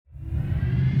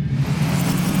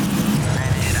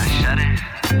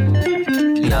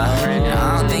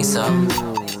think so.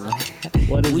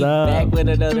 What is We up? back with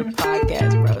another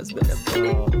podcast, bro.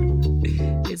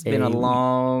 It's been a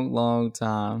long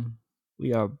time.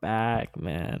 We are back,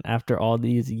 man. After all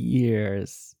these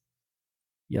years.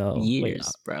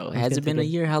 Years, bro. I'm just Has gonna it been take a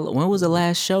year? When was the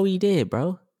last show we did,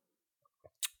 bro?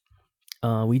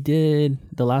 We did,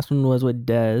 the last one was with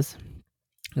Dez,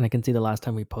 and I can see the last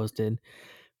time we posted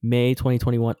May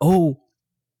 2021. Oh,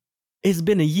 it's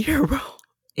been a year, bro.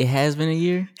 It has been a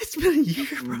year? It's been a year,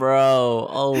 bro.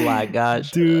 Oh my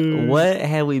gosh. Dude. What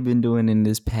have we been doing in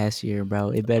this past year, bro?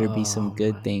 It better be some Oh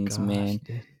good my things, gosh, man.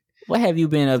 dude. What have you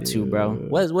been up to, bro?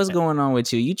 What's going on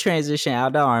with you? You transitioned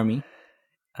out the army.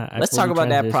 Let's talk about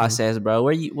that process, bro.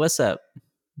 What's up?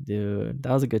 Dude,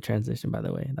 that was a good transition, by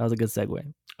the way. That was a good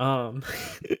segue.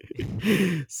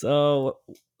 So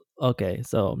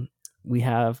we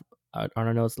have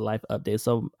our notes life update.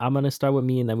 So I'm gonna start with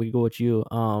me, and then we go with you.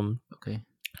 Okay.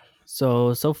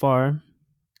 So far,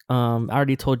 I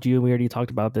already told you. We already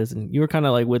talked about this, and you were kind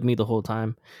of like with me the whole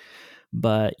time.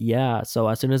 But yeah, so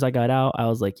as soon as I got out, I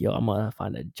was like, yo, I'm gonna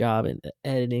find a job in the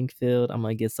editing field. I'm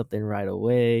gonna get something right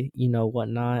away.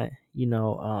 Whatnot.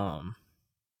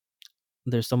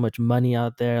 There's so much money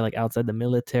out there, like outside the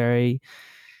military,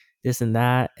 this and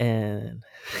that. And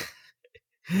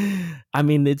I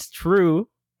mean, it's true,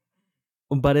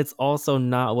 but it's also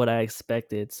not what I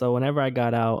expected. So whenever I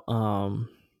got out,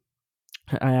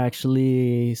 I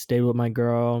actually stayed with my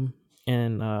girl,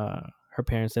 and her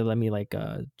parents, they let me like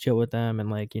chill with them, and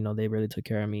like, they really took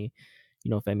care of me,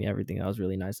 fed me everything. That was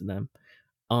really nice of them.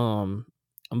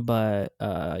 But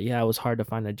yeah, it was hard to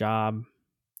find a job.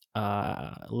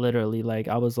 Literally, like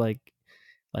I was like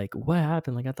what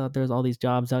happened? Like I thought there's all these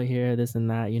jobs out here, this and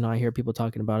that. I hear people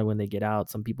talking about it when they get out,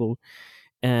 some people.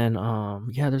 And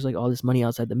yeah, there's like all this money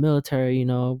outside the military,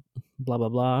 blah blah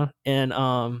blah. And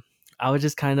I was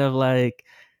just kind of like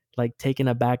taken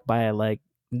aback by it, like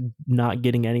not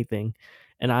getting anything.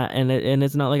 And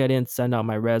it's not like I didn't send out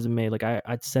my resume. Like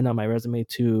I'd send out my resume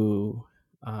to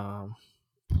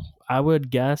I would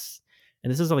guess,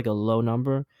 and this is like a low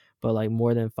number, but like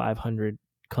more than 500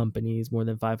 companies, more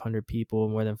than 500 people,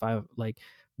 more than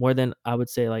I would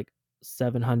say like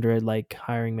 700 like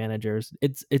hiring managers.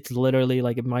 It's literally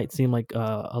like, it might seem like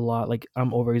a lot, like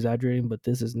I'm over exaggerating, but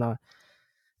this is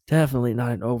definitely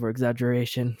not an over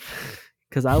exaggeration.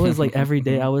 Because I was like, every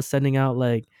day I was sending out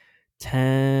like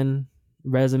 10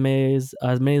 resumes,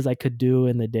 as many as I could do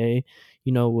in the day,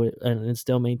 and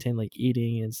still maintain like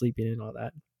eating and sleeping and all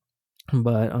that.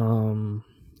 But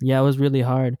yeah, it was really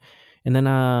hard. And then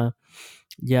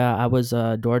yeah, I was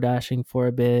door dashing for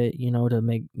a bit, to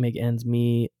make ends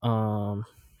meet.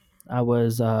 I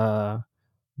was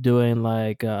doing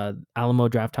like Alamo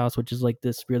Draft House, which is like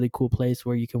this really cool place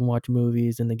where you can watch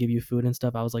movies and they give you food and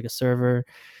stuff. I was like a server.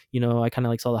 I kind of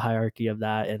like saw the hierarchy of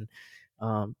that, and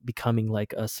becoming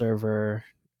like a server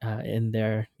in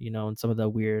there, and some of the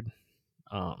weird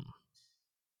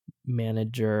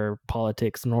manager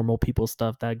politics, normal people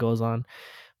stuff that goes on.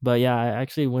 But yeah, I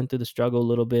actually went through the struggle a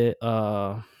little bit.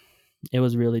 It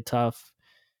was really tough.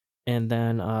 And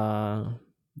then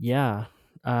yeah,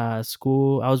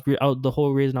 school, the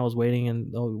whole reason I was waiting,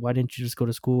 and why didn't you just go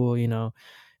to school? The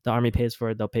army pays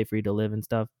for it, they'll pay for you to live and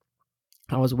stuff.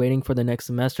 I was waiting for the next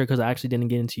semester because I actually didn't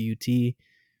get into UT.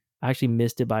 I actually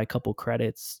missed it by a couple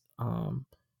credits.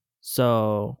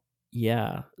 So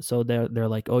yeah, so they're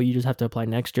like, oh, you just have to apply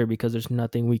next year because there's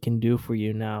nothing we can do for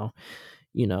you now.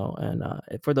 And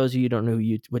for those of you who don't know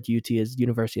what UT is,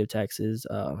 University of Texas,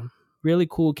 really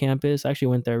cool campus. I actually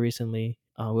went there recently.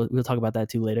 We'll talk about that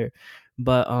too later.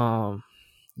 But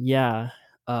yeah,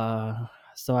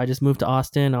 so I just moved to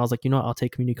Austin. I was like, I'll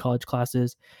take community college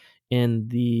classes in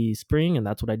the spring, and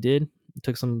that's what I did. I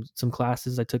took some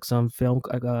classes. I took some film.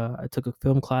 I took a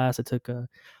film class. I took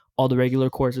all the regular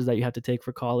courses that you have to take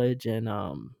for college, and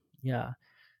yeah,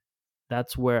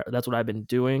 that's what I've been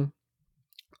doing.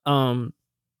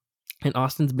 And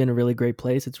Austin's been a really great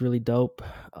place. It's really dope.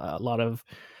 A lot of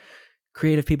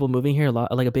creative people moving here.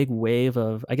 Like a big wave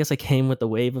of, I guess I came with the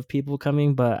wave of people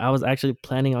coming, but I was actually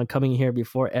planning on coming here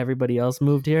before everybody else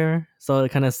moved here. So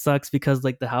it kind of sucks because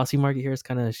like the housing market here is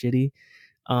kind of shitty.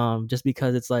 Just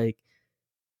because it's like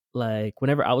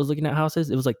whenever I was looking at houses,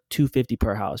 it was like $250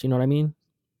 per house. You know what I mean?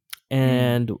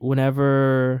 And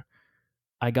whenever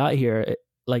I got here,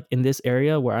 like in this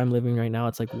area where I'm living right now,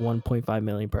 it's like 1.5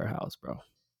 million per house, bro.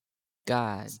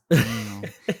 God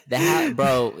damn.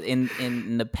 Bro,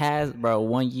 in the past, bro,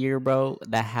 1 year, bro,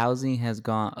 the housing has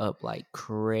gone up like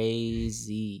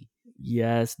crazy.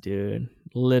 Yes, dude.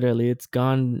 Literally, it's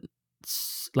gone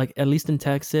like at least in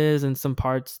Texas and some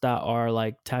parts that are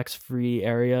like tax-free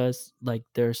areas, like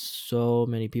there's so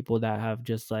many people that have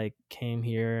just like came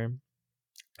here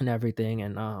and everything.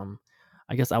 And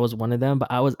I guess I was one of them,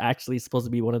 but I was actually supposed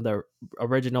to be one of the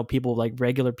original people, like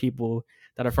regular people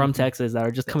that are from Texas that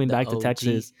are just coming The back to OG.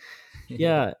 Texas.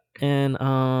 Yeah. And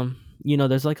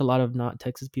there's like a lot of not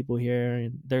Texas people here,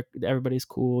 and everybody's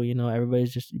cool,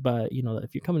 everybody's just, but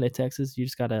if you're coming to Texas, you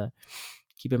just gotta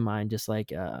keep in mind, just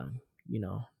like you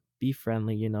know be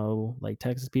friendly, like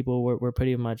Texas people, we're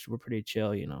pretty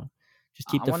chill, just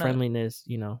keep I the want to friendliness.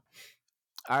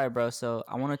 All right, bro. So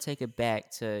I want to take it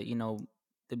back to,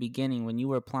 the beginning when you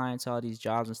were applying to all these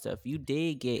jobs and stuff. You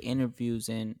did get interviews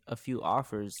and a few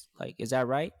offers. Like, is that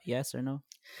right? Yes or no?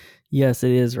 Yes,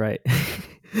 it is right.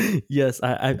 Yes,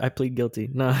 I plead guilty.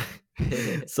 No.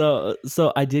 So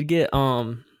I did get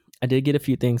a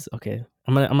few things. Okay.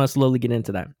 I'm gonna slowly get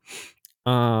into that.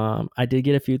 I did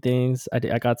get a few things. I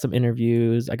got some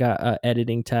interviews. I got a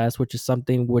editing test, which is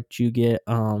something what you get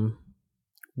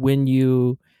when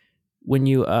you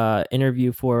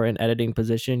interview for an editing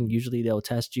position. Usually they'll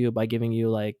test you by giving you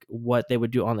like what they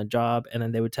would do on the job, and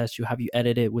then they would test you, have you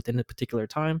edited within a particular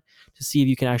time, to see if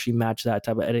you can actually match that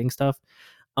type of editing stuff.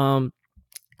 um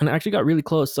and I actually got really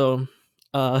close. So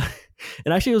uh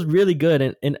and actually it was really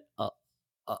good. And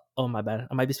oh, my bad,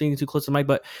 I might be speaking too close to the mic,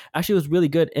 but actually it was really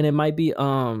good, and it might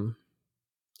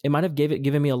have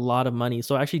given me a lot of money.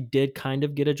 So I actually did kind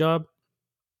of get a job,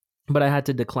 but I had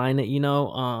to decline it,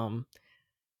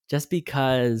 just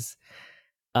because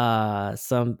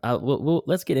some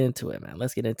let's get into it, man.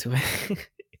 Let's get into it.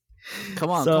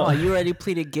 Come so on. You already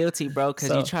pleaded guilty, bro, because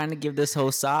you're so trying to give this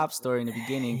whole sob story in the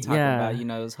beginning, talking about,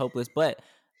 yeah, it was hopeless. But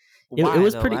it why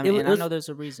was though? pretty I it, mean, was- and it I know was there's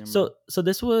a reason, bro. so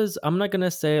this was, I'm not gonna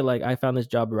say like I found this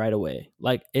job right away.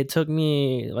 Like it took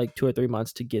me like 2 or 3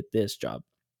 months to get this job,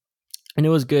 and it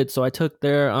was good. So I took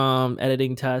their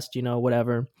editing test,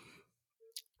 whatever.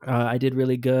 I did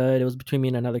really good. It was between me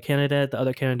and another candidate. The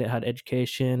other candidate had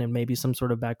education and maybe some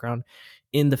sort of background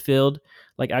in the field,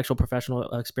 like actual professional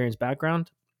experience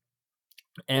background.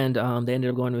 And they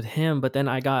ended up going with him. But then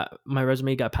my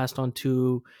resume got passed on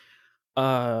to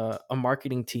a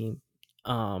marketing team,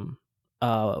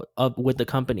 up with the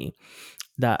company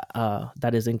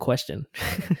that is in question.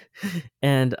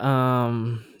 And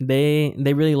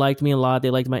they really liked me a lot. They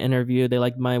liked my interview. They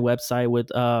liked my website with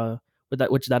that,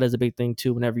 which that is a big thing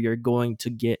too. Whenever you're going to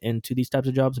get into these types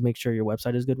of jobs, make sure your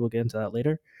website is good. We'll get into that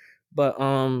later. But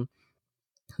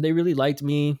they really liked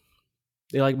me.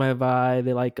 They like my vibe.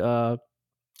 They like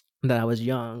that I was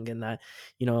young, and that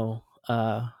you know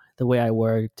the way I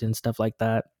worked and stuff like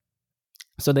that.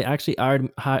 So they actually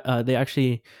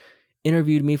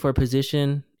interviewed me for a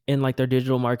position in like their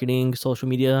digital marketing, social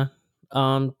media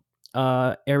um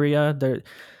area. There,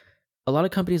 a lot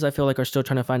of companies I feel like are still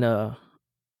trying to find a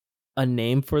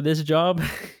name for this job.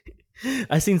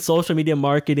 I seen social media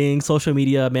marketing, social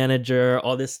media manager,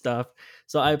 all this stuff.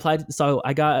 So I applied. So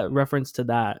I got reference to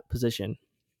that position,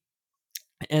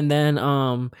 and then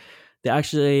they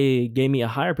actually gave me a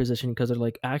higher position because they're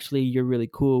like, actually, you're really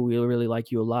cool. We really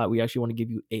like you a lot. We actually want to give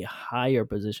you a higher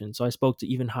position. So I spoke to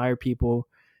even higher people,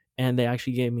 and they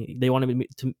wanted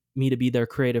me to be their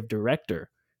creative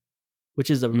director, which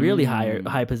is a really high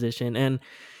Mm. position. And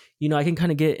I can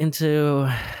kind of get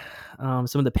into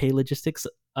some of the pay logistics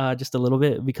just a little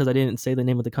bit, because I didn't say the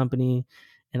name of the company,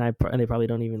 and they probably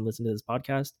don't even listen to this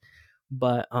podcast.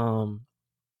 But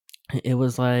it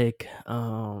was like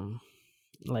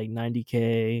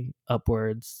 90K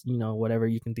upwards, whatever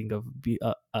you can think of, be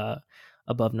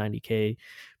above 90K,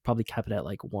 probably cap it at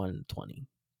like 120.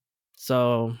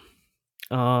 So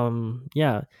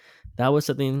yeah, that was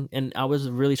something. And I was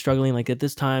really struggling, like at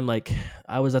this time, like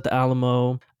I was at the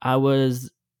Alamo. I'm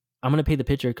gonna paint the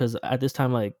picture, because at this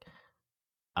time, like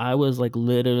I was like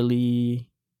literally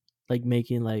like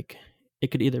making like,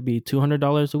 it could either be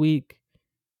 $200 a week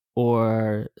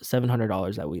or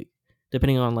 $700 that week,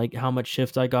 depending on like how much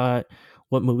shifts I got,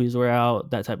 what movies were out,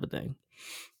 that type of thing.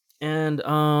 And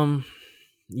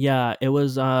yeah, it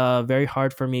was very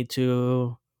hard for me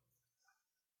to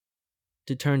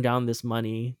turn down this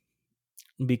money,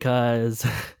 because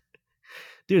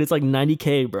dude, it's like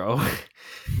 90K, bro.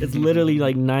 It's literally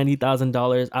like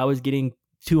 $90,000. I was getting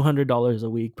 $200 a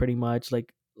week, pretty much,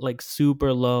 like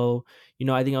super low.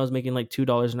 I think I was making like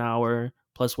 $2 an hour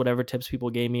plus whatever tips people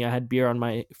gave me. I had beer on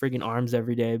my freaking arms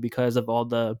every day because of all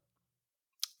the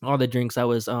drinks I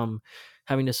was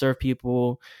having to serve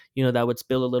people. That would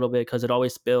spill a little bit, because it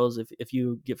always spills if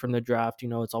you get from the draft.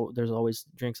 There's always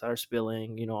drinks that are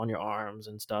spilling, on your arms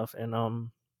and stuff. And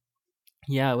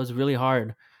yeah, it was really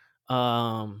hard,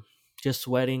 just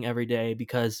sweating every day,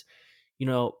 because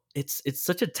it's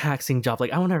such a taxing job.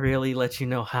 Like I want to really let you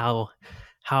know how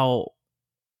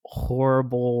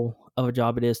horrible of a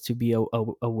job it is to be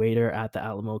a waiter at the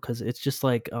Alamo, because it's just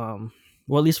like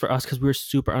well, at least for us, because we were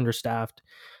super understaffed.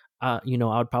 I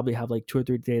would probably have like 2 or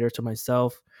 3 daters to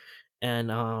myself, and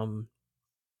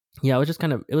yeah, it was just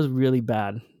it was really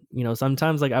bad.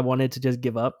 Sometimes like I wanted to just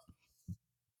give up,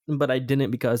 but I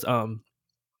didn't, because I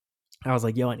was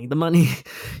like, yo, I need the money.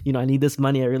 I need this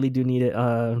money. I really do need it.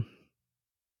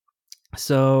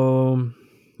 So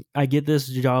I get this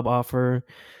job offer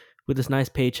with this nice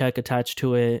paycheck attached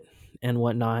to it and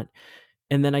whatnot.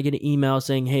 And then I get an email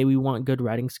saying, "Hey, we want good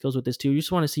writing skills with this too. You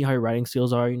just want to see how your writing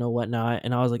skills are, whatnot."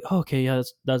 And I was like, oh, "Okay, yeah,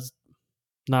 that's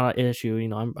not an issue.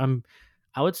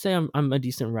 I would say I'm a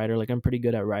decent writer. Like I'm pretty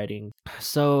good at writing."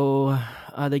 So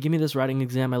they give me this writing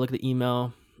exam. I look at the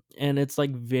email, and it's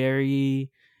like very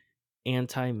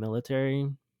anti-military.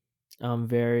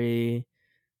 Very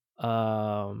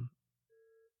um,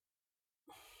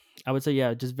 I would say,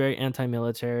 yeah, just very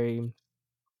anti-military.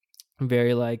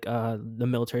 Very like the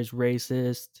military's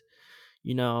racist,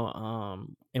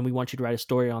 and we want you to write a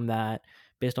story on that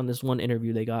based on this one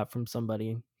interview they got from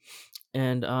somebody.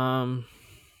 And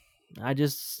I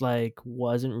just like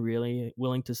wasn't really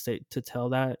willing to tell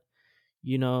that,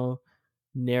 you know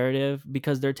narrative,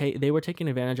 because they were taking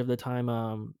advantage of the time,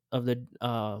 of the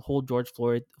whole George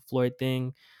Floyd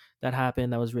thing that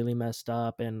happened, that was really messed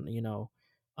up. And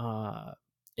uh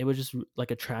it was just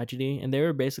like a tragedy, and they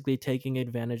were basically taking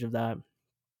advantage of that,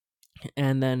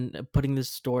 and then putting this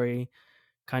story,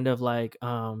 kind of like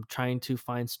trying to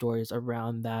find stories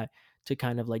around that to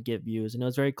kind of like get views. And it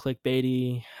was very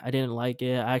clickbaity. I didn't like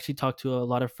it. I actually talked to a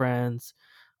lot of friends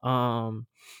um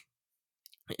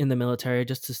in the military,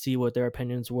 just to see what their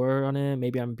opinions were on it.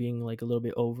 Maybe I'm being like a little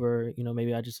bit over,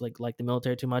 maybe I just like the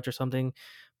military too much or something.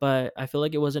 But I feel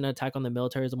like it wasn't an attack on the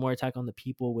military, it's a more attack on the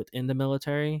people within the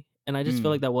military. And I just feel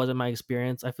like Mm. that wasn't my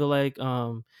experience. I feel like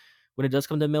when it does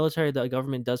come to the military, the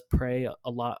government does prey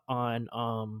a lot on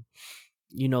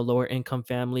lower income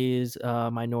families,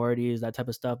 minorities, that type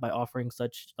of stuff, by offering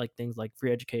such like things like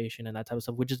free education and that type of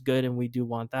stuff, which is good, and we do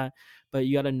want that. But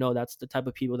you got to know that's the type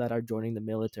of people that are joining the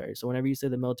military. So whenever you say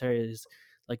the military is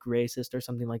like racist or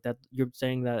something like that, you're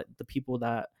saying that the people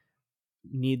that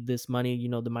need this money,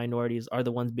 the minorities, are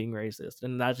the ones being racist,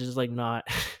 and that's just like not.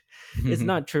 It's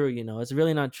not true. It's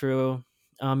really not true.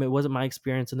 It wasn't my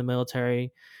experience in the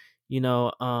military. That's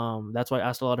why I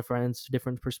asked a lot of friends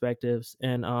different perspectives,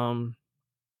 and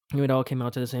it all came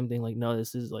out to the same thing, like, no,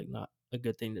 this is like not a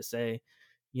good thing to say,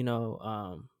 you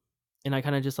know and I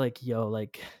kind of just like, yo,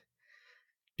 like,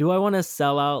 do I want to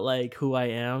sell out like who I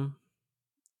am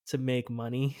to make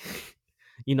money,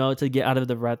 to get out of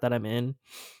the rut that I'm in,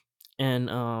 and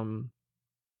kind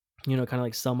of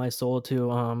like sell my soul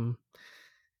to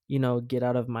get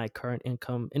out of my current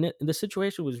income. And the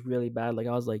situation was really bad. Like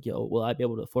I was like, yo, will I be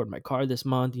able to afford my car this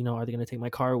month? Are they going to take my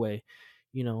car away?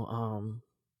 you know um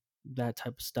that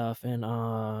type of stuff. And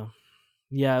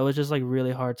yeah, it was just like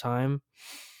really hard time,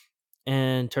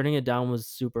 and turning it down was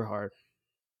super hard.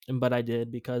 But I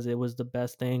did, because it was the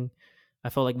best thing. I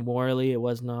felt like morally it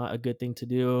was not a good thing to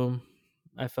do.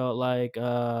 I felt like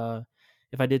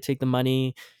if I did take the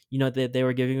money, that they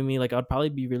were giving me, like I'd probably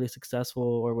be really successful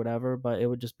or whatever, but it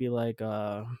would just be like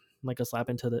a slap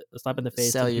in the face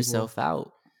to Sell the people. yourself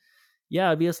out. Yeah,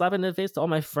 it'd be a slap in the face to all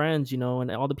my friends, and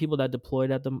all the people that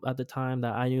deployed at the time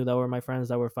that I knew, that were my friends,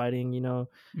 that were fighting, and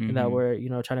that Mhm. were,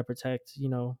 trying to protect,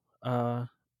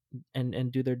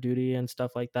 and do their duty and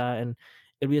stuff like that. And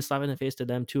it'd be a slap in the face to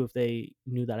them too, if they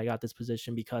knew that I got this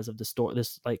position because of the story,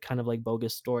 this like kind of like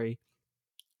bogus story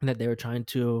that they were trying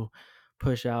to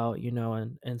push out,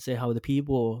 and say how the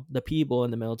people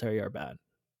in the military are bad.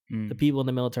 The Mm. people in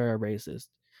the military are racist,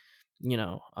 you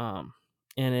know.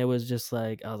 And it was just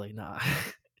like, I was like, nah.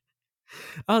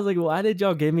 I was like, why did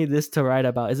y'all give me this to write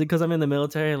about? Is it because I'm in the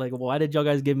military? Like, why did y'all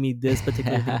guys give me this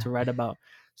particular thing to write about?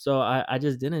 So I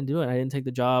just didn't do it. I didn't take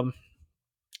the job.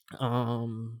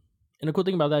 And the cool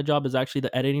thing about that job is actually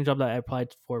the editing job that I applied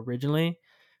for originally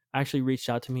actually reached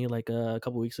out to me like a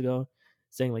couple weeks ago,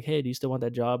 saying like, "Hey, do you still want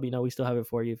that job? We still have it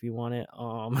for you if you want it."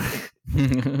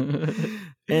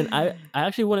 And I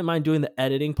actually wouldn't mind doing the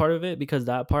editing part of it, because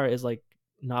that part is like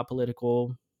not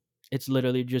political. It's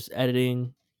literally just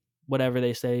editing whatever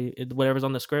they say, whatever's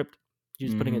on the script, you're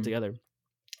just putting it Mhm. together.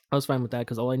 I was fine with that,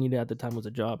 because all I needed at the time was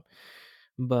a job.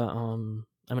 But I'm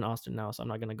in Austin now, so I'm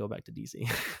not gonna go back to DC.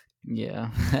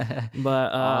 Yeah.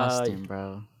 But Austin,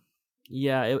 bro.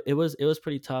 yeah, it was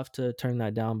pretty tough to turn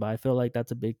that down. But I feel like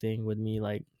that's a big thing with me.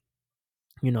 Like,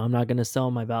 I'm not gonna sell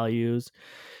my values.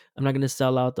 I'm not gonna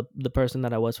sell out the person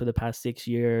that I was for the past 6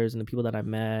 years, and the people that I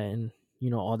met. And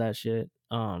all that shit.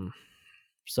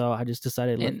 So I just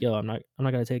decided like, And yo, I'm not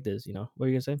gonna take this. What are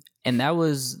you gonna say? that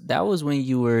was when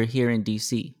you were here in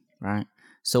DC, right?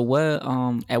 So what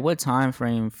at what time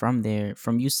frame from there,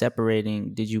 from you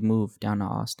separating, did you move down to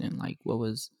Austin? Like what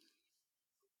was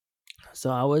So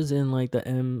I was in like the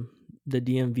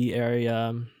DMV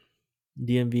area,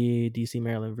 DMV, DC,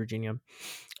 Maryland, Virginia.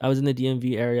 I was in the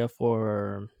DMV area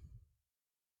for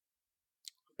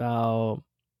about,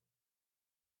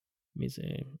 let me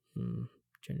say,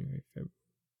 January, February,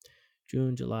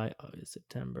 June, July, August,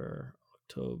 September,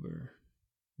 October,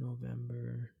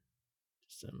 November,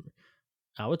 December.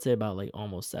 I would say about like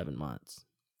almost 7 months,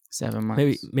 7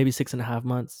 months? maybe 6.5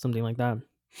 months, something like that.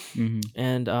 Mm-hmm.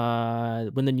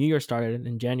 And when the new year started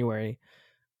in January,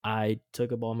 I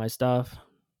took up all my stuff.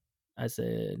 I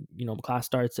said, class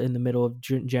starts in the middle of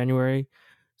January,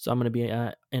 so I'm gonna be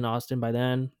in Austin by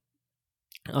then.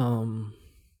 Um,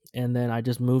 and then I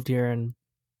just moved here, and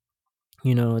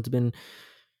it's been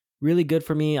really good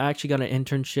for me. I actually got an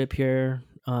internship here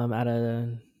at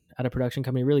a production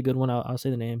company, really good one. I'll say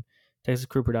the name, Texas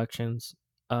Crew Productions,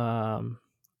 um,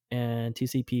 and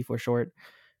TCP for short.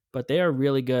 But they are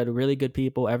really good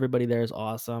people. Everybody there is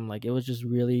awesome. Like, it was just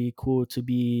really cool to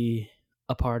be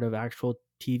a part of actual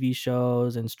TV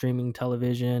shows and streaming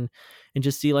television, and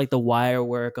just see like the wire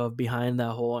work of behind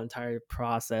that whole entire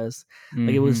process.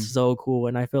 Like, it was Mm-hmm. so cool.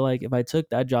 And I feel like if I took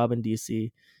that job in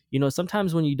DC,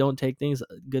 sometimes when you don't take things,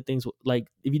 good things, like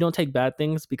if you don't take bad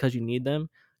things because you need them,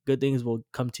 good things will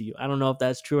come to you. I don't know if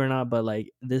that's true or not, but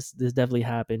like this definitely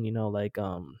happened. Like,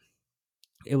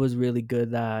 it was really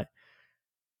good that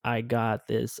I got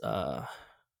this I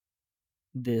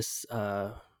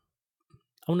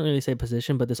wouldn't really say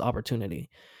position, but this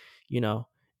opportunity, you know.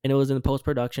 And it was in post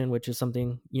production, which is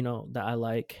something, that I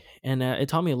like. And it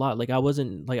taught me a lot. Like, I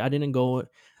wasn't like, I didn't go,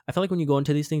 I feel like when you go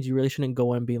into these things, you really shouldn't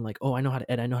go in being like, oh, I know how to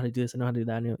edit, I know how to do this, I know how to do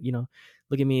that. And,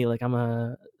 look at me, like I'm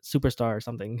a superstar or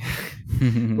something.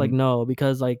 Like, no,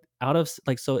 because like out of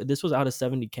like, so this was out of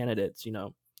 70 candidates,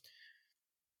 and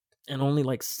only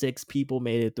like 6 people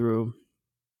made it through.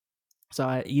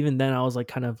 So even then I was like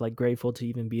kind of like grateful to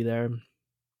even be there.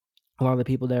 A lot of the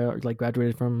people there like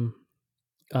graduated from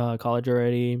college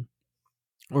already,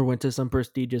 or went to some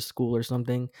prestigious school or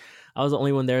something. I was the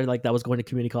only one there like that was going to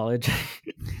community college.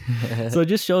 So it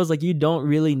just shows like you don't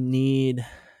really need,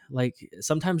 like,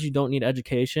 sometimes you don't need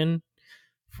education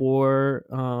for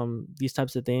these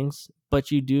types of things,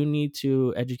 but you do need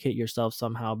to educate yourself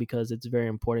somehow, because it's very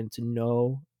important to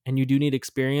know, and you do need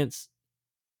experience.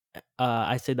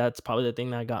 I say that's probably the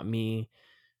thing that got me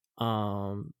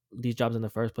these jobs in the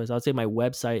first place. I would say my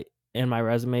website and my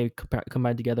resume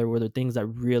combined together were the things that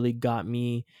really got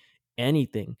me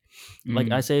anything.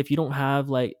 Like, I Mm, say, if you don't have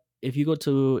like, if you go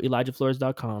to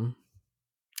ElijahFlores.com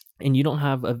and you don't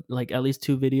have like at least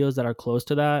 2 videos that are close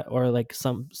to that, or like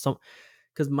some,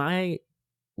 because my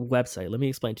website, let me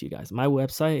explain to you guys, my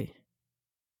website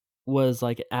was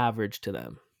like average to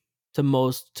them, to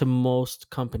most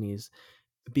companies,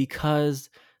 because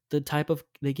the type of,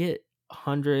 they get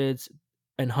hundreds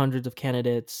and hundreds of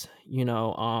candidates,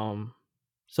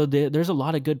 so there's a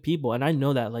lot of good people, and I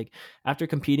know that, like, after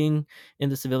competing in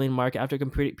the civilian market, after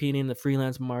competing in the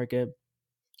freelance market,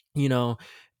 you know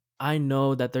I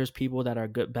know that there's people that are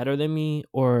good, better than me,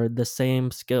 or the same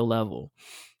skill level.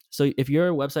 So if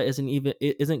your website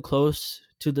isn't close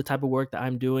to the type of work that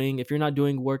I'm doing, if you're not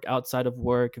doing work outside of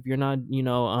work, if you're not,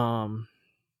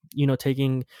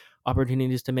 taking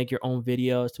opportunities to make your own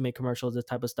videos, to make commercials, this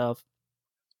type of stuff,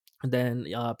 then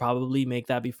probably make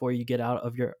that before you get out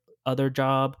of your other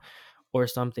job or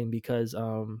something, because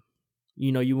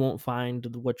you won't find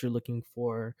what you're looking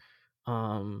for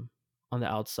um on the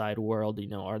outside world,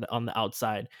 or on the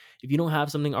outside. If you don't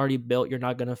have something already built, you're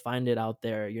not going to find it out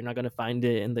there. You're not going to find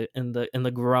it in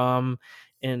the grum,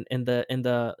 in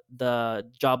the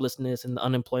joblessness and the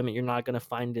unemployment. You're not going to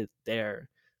find it there.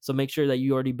 So make sure that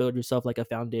you already build yourself like a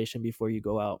foundation before you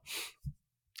go out.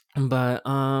 But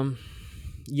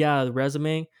yeah, the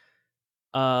resume,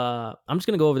 I'm just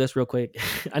gonna go over this real quick.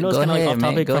 I know it's go kind of like ahead, off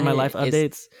man. topic Go from my ahead. life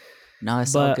updates, No,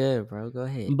 it's all but good, bro. Go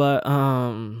ahead. but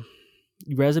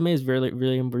resume is really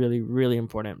really really really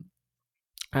important.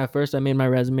 At first I made my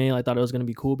resume, I thought it was gonna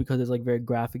be cool because it's like very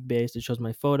graphic based. It shows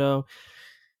my photo,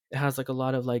 it has like a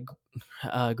lot of like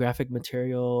graphic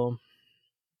material.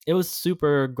 It was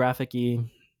super graphic-y,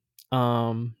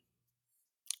 um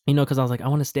because I was like, I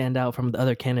want to stand out from the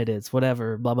other candidates,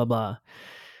 whatever, blah blah blah.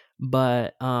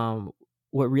 But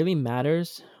what really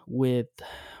matters with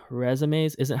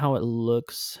resumes isn't how it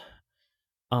looks,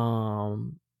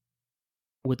 um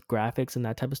with graphics and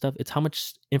that type of stuff, it's how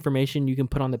much information you can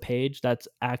put on the page that's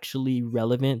actually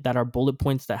relevant, that are bullet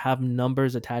points that have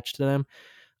numbers attached to them,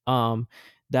 um,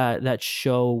 that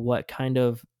show what kind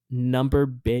of number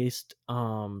based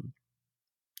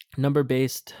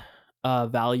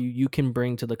value you can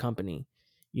bring to the company,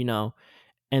 you know.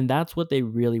 And that's what they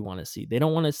really want to see. They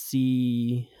don't want to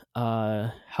see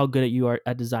how good you are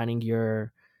at designing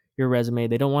your resume.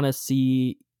 They don't want to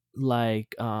see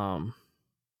like don't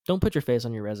put your face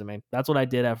on your resume. That's what I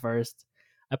did at first.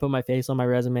 I put my face on my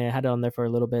resume. I had it on there for a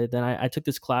little bit. Then I took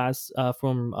this class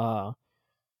from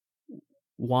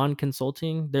Juan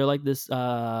Consulting. They're like this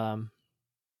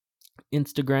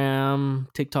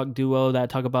Instagram, TikTok duo that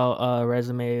talk about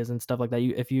resumes and stuff like that.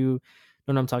 If you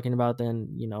know what I'm talking about, then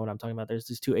you know what I'm talking about. There's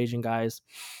these two Asian guys,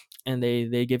 and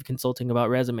they give consulting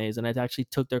about resumes. And I actually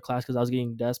took their class because I was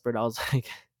getting desperate. I was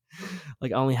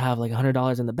like I only have like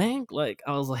 $100 in the bank. Like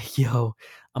I was like, yo,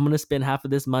 I'm gonna spend half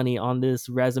of this money on this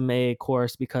resume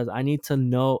course because I need to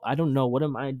know. I don't know, what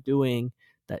am I doing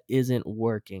that isn't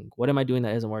working. What am I doing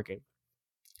that isn't working?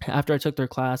 After I took their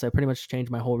class, I pretty much changed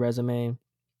my whole resume.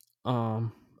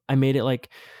 um I made it like,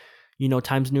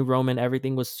 Times New Roman.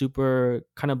 Everything was super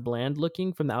kind of bland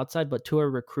looking from the outside, but to a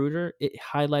recruiter, it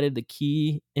highlighted the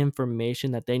key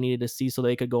information that they needed to see so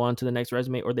they could go on to the next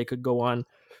resume, or they could go on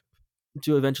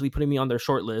to eventually putting me on their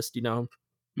short list,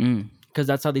 Mm. because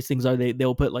that's how these things are.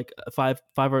 They'll put like five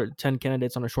or 10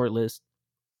 candidates on a short list.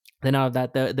 Then out of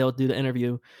that, they'll do the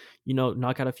interview,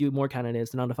 knock out a few more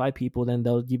candidates, and out of 5 people, then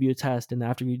they'll give you a test. And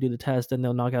after you do the test, then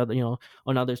they'll knock out, oh,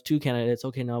 now there's 2 candidates.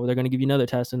 Okay, now they're going to give you another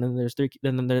test, and then there's 3.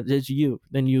 Then there's you.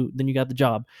 Then you got the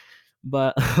job.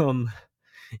 But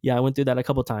yeah, I went through that a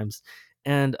couple times,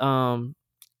 and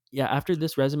yeah, after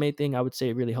this resume thing, I would say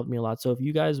it really helped me a lot. So if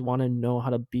you guys want to know how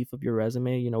to beef up your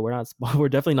resume, we're not we're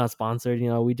definitely not sponsored.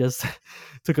 We just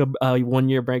took a 1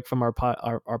 year break from our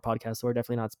podcast, so we're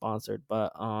definitely not sponsored.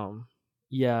 But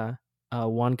yeah,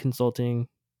 One Consulting,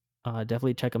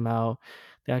 definitely check them out.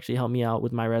 They actually helped me out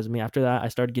with my resume. After that, I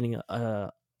started getting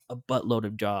a buttload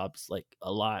of jobs, like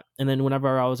a lot. And then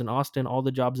whenever I was in Austin, all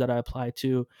the jobs that I applied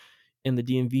to in the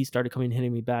DMV started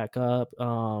hitting me back up.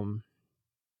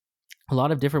 A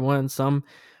lot of different ones, some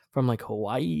from like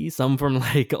Hawaii, some from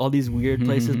like all these weird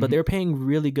places, but they're paying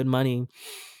really good money.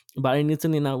 But I need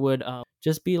something that would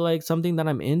just be like something that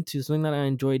I'm into, something that I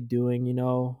enjoy doing,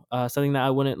 something that I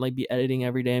wouldn't like be editing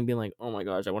every day and being like, oh my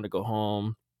gosh, I want to go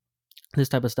home, this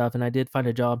type of stuff. And I did find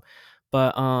a job,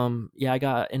 but yeah, I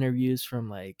got interviews from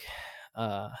like,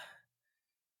 uh,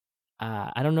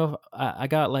 I don't know if I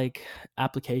got like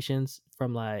applications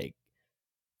from like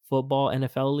football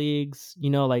NFL leagues,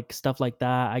 like stuff like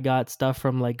that. I got stuff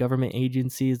from like government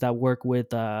agencies that work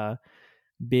with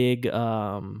big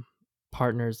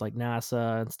partners like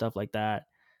NASA and stuff like that.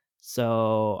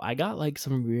 So I got like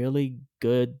some really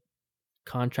good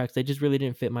contracts. They just really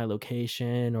didn't fit my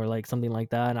location or like something like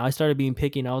that. And I started being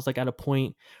picky, and I was like at a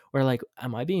point where like,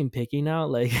 am I being picky now?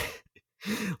 Like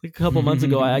like a couple months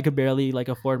ago, I could barely like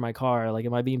afford my car. Like,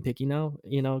 am I being picky now?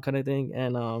 Kind of thing.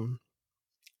 And I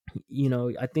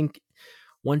think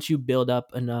once you build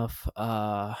up enough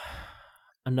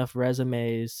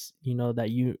resumes, that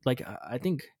you like, I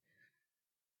think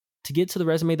to get to the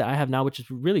resume that I have now, which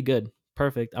is really good,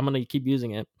 perfect. I'm gonna keep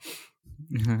using it.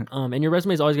 And your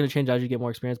resume is always gonna change as you get more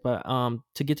experience. But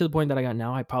to get to the point that I got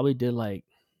now, I probably did like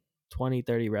 20,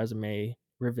 30 resume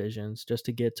revisions just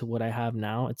to get to what I have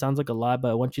now. It sounds like a lot,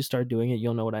 but once you start doing it,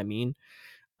 you'll know what I mean.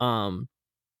 Um,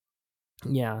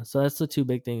 yeah, so that's the two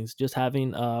big things. Just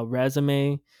having a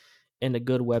resume and a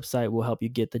good website will help you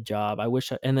get the job.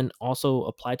 And then also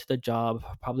apply to the job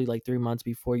probably like 3 months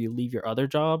before you leave your other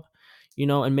job,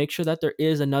 and make sure that there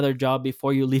is another job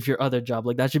before you leave your other job.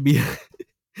 Like that should be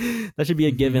that should be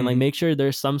a given. Like make sure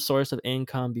there's some source of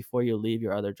income before you leave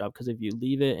your other job. Because if you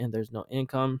leave it and there's no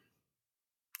income,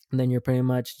 then you're pretty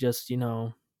much just,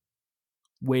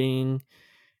 waiting,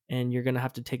 and you're gonna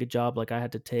have to take a job like I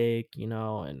had to take,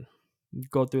 and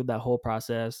go through that whole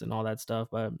process and all that stuff.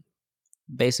 But I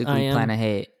Basically, plan am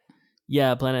ahead.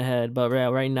 Yeah, plan ahead. But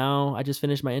right now, I just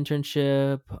finished my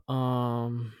internship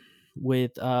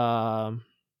with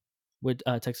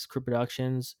Texas Crew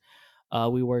Productions.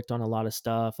 We worked on a lot of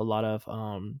stuff, a lot of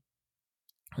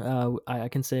I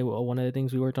can say one of the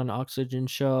things we worked on, Oxygen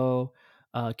Show,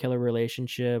 Killer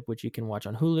Relationship, which you can watch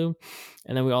on Hulu,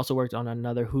 and then we also worked on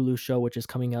another Hulu show which is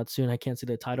coming out soon. I can't see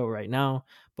the title right now,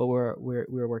 but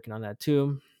we're working on that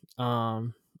too.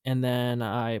 And then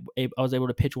I was able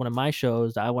to pitch one of my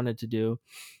shows that I wanted to do,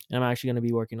 and I'm actually going to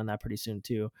be working on that pretty soon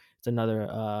too. It's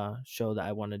another show that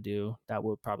I want to do that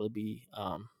will probably be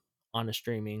on a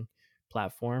streaming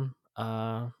platform.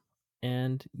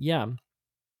 And yeah,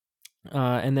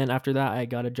 And then after that, I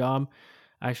got a job.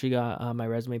 I actually got my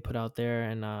resume put out there,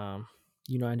 and I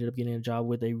ended up getting a job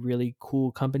with a really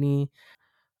cool company.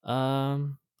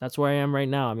 That's where I am right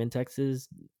now. I'm in Texas,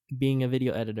 being a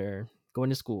video editor, going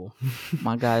to school.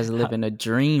 My guy's How- living a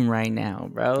dream right now,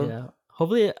 bro. yeah.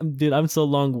 Hopefully, dude. I'm so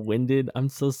long winded. I'm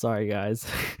so sorry, guys.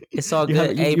 It's all you have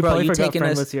good. you, Hey, you bro, probably you forgot taking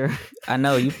friend us. was here. I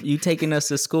know you taking us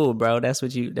to school, bro. That's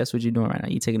what you're doing right now.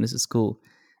 You taking us to school.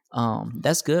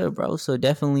 That's good, bro. So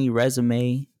definitely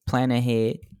resume, plan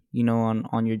ahead,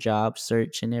 on your job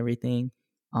search and everything.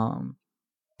 Um,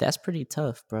 that's pretty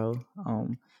tough, bro.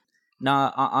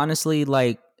 Nah, honestly,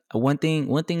 like one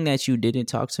thing that you didn't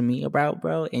talk to me about,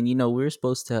 bro, and we're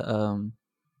supposed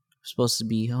to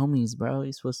be homies, bro.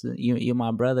 You're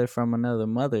my brother from another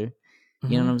mother.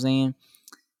 You know what hmm I'm saying?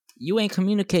 You ain't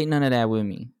communicate none of that with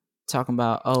me. Talking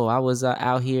about, oh, I was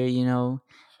out here,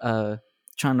 uh,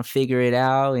 trying to figure it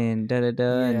out and da da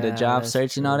da and the Yeah, job that's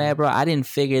search and all true. that, bro. I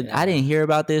Yeah. didn't hear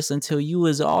about this until you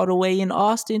was all the way in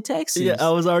Austin, Yeah, I Texas.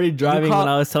 was already You driving when call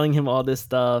I was telling him all this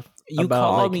stuff you about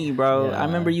called like, me, bro. I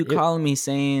remember yeah, you calling me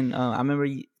saying, I remember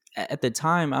at the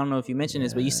time, I don't know if you mentioned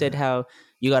this, but you said yeah. how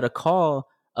you got a call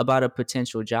about a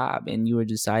potential job and you were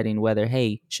deciding whether,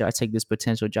 hey, should I take this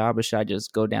potential job or should I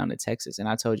just go down to Texas? And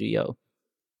I told you, yo,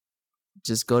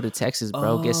 just go to Texas,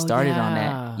 bro. Get Oh started on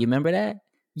that. yeah, You remember that?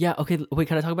 yeah. Okay, wait.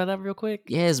 Can I talk about that real quick?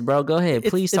 Yes, bro. Go ahead.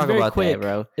 Please It's talk very about that, quick.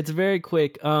 bro. It's very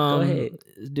quick. Go ahead.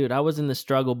 Dude, I was in the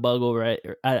struggle buggle, right?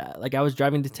 I was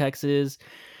driving to Texas.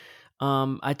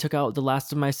 I took out the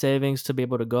last of my savings to be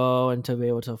able to go and to be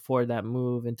able to afford that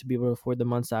move and to be able to afford the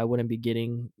months that I wouldn't be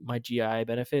getting my GI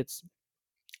benefits.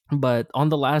 But on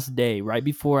the last day, right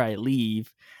before I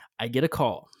leave, I get a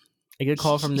call. I get a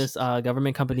call from this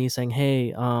government company saying,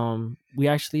 "Hey, we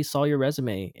actually saw your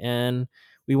resume and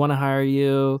we want to hire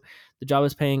you. The job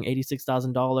is paying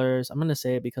 $86,000." I'm gonna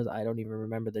say it because I don't even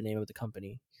remember the name of the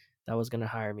company that was gonna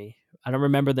hire me. I don't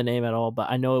remember the name at all, but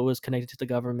I know it was connected to the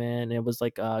government. And it was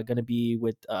like gonna be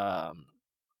with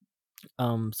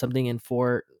something in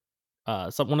Fort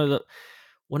some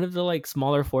one of the like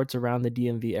smaller forts around the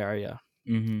DMV area,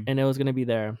 Mm-hmm. and it was gonna be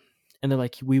there. And they're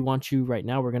like, "We want you right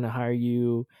now. We're gonna hire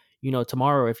you,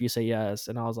 tomorrow if you say yes."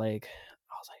 And I was like,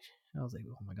 "Oh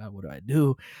my god, what do I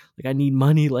do? Like, I need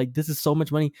money. Like, this is so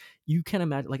much money. You can't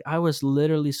imagine. Like, I was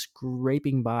literally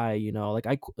scraping by.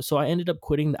 Like so I ended up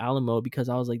quitting the Alamo because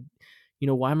I was like,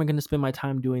 why am I gonna spend my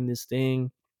time doing this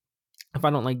thing? If I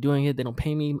don't like doing it, they don't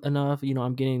pay me enough.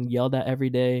 I'm getting yelled at every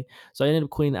day. So I ended up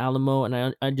quitting the Alamo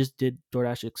and I just did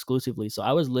DoorDash exclusively. So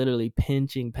I was literally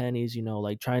pinching pennies,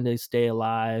 like trying to stay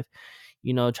alive,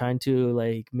 trying to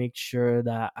like make sure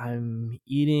that I'm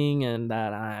eating and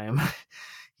that I'm,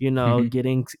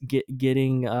 getting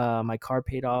my car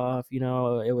paid off.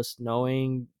 It was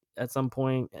snowing at some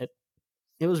point.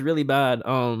 It was really bad.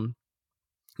 And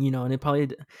it probably,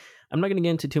 I'm not going to get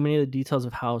into too many of the details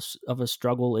of how much of a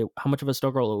struggle it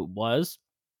was,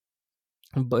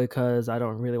 because I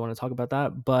don't really want to talk about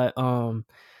that. But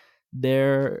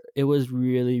it was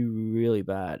really, really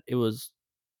bad. It was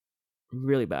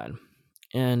really bad.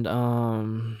 And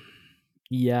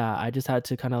yeah, I just had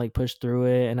to kind of like push through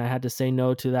it, and I had to say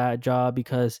no to that job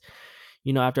because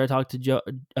after I talked to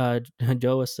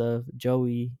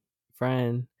Joey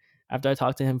friend, after I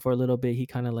talked to him for a little bit, he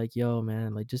kind of like, yo,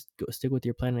 man, like just stick with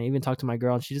your plan. And I even talked to my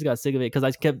girl, and she just got sick of it because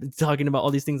I kept talking about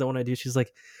all these things I want to do. She's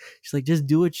like, just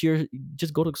do it.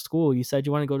 Just go to school. You said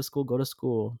you want to go to school. Go to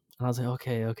school. And I was like,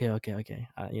 okay, okay, okay, okay.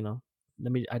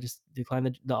 I just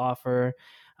declined the offer.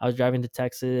 I was driving to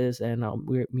Texas, and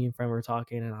me and friend were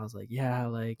talking, and I was like, yeah,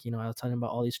 like I was telling him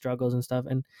about all these struggles and stuff,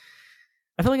 and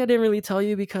I feel like I didn't really tell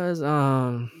you because,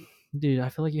 dude, I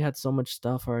feel like you had so much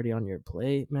stuff already on your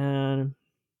plate, man,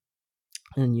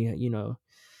 and you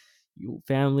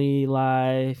family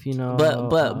life,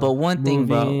 But one thing,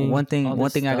 bro. One moving, thing. all One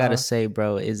this thing I gotta stuff. say,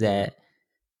 bro, is Yeah. that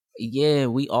yeah,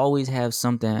 we always have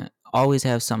something. Always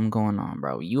have something going on,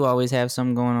 bro. You always have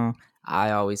something going on.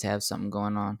 I always have something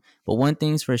going on. But one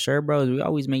thing's for sure, bro, is we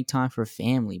always make time for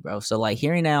family, bro. So like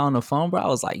hearing that on the phone, bro, I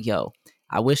was like, yo,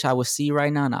 I wish I would see you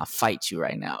right now and I'll fight you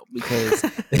right now because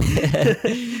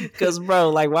because bro,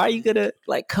 like why are you gonna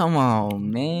like come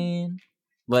on, man?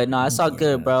 But no, it's all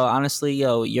good, Yeah. bro. Honestly,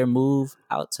 yo, your move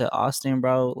out to Austin,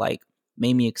 bro, like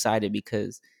made me excited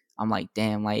because I'm like,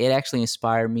 damn, like it actually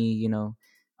inspired me,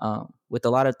 with a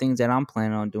lot of things that I'm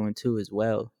planning on doing too as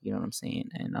well. You know what I'm saying?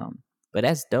 And but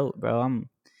that's dope, bro. I'm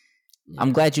Yeah.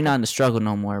 glad you're not in the struggle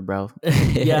no more, bro.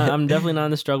 Yeah, I'm definitely not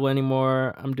in the struggle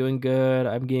anymore. I'm doing good.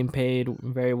 I'm getting paid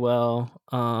very well.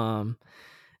 And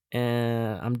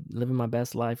I'm living my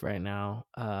best life right now.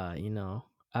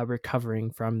 I'm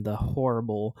recovering from the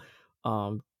horrible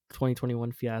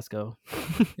 2021 fiasco.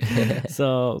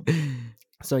 so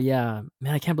yeah,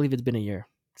 man, I can't believe it's been a year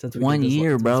since we One did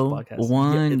year, this bro. podcast.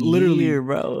 One literally, year,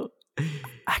 bro.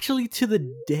 actually to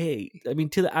the day. I mean,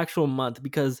 to the actual month,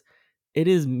 because it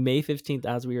is May 15th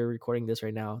as we are recording this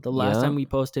right now. The last time we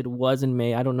posted was in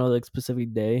May. I don't know the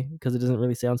specific day because it doesn't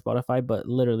really say on Spotify, but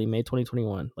literally May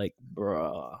 2021. Like,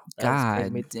 bro,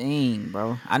 God dang,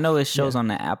 bro. I know it shows on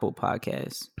the Apple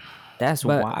podcast. That's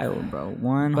wild, bro.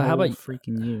 One whole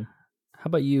freaking year. How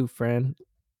about you, friend?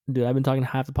 Dude, I've been talking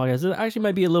half the podcast. It actually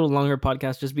might be a little longer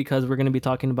podcast just because we're going to be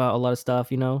talking about a lot of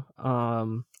stuff, you know?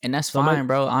 And that's fine,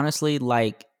 bro. Honestly,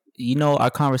 like, you know, our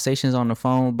conversations on the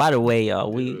phone. By the way,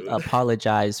 y'all, we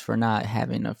apologize for not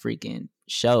having a freaking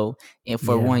show and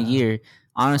for 1 year.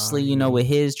 Honestly, you know, with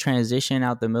his transition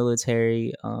out the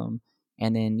military, and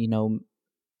then, you know,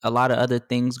 a lot of other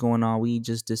things going on, we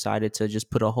just decided to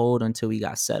just put a hold until we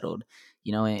got settled,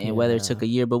 you know, and whether it took a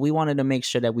year, but we wanted to make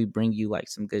sure that we bring you like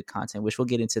some good content, which we'll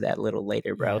get into that a little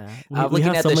later, bro. We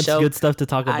have so much good stuff to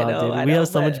talk about, dude. We have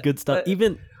so much good stuff.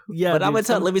 But I'm gonna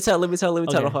tell. Let me tell.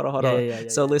 Hold on.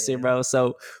 So listen, bro.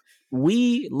 So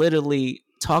we literally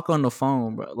talk on the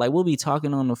phone, bro. Like, we'll be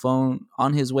talking on the phone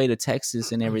on his way to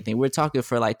Texas and everything. We're talking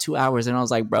for like 2 hours, and I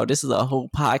was like, bro, this is a whole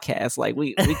podcast. Like,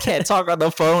 we can't talk on the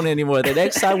phone anymore. The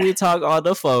next time we talk on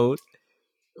the phone,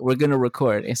 we're gonna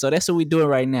record. And so that's what we're doing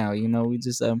right now. You know, we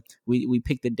just we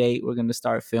picked the date. We're gonna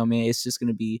start filming. It's just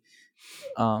gonna be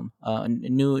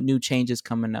new changes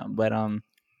coming up. But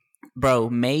bro,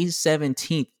 May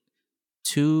 17th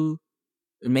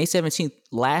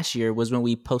last year was when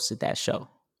we posted that show.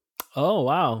 Oh,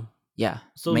 wow. Yeah.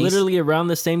 So literally around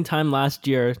the same time last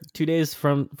year, 2 days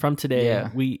from today,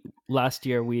 we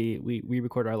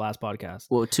recorded our last podcast.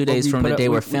 Well, 2 days from the day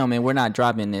we're filming. We're not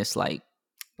dropping this like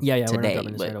today, we're not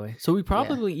dropping this right away. So we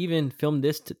probably even filmed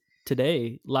this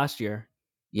today last year.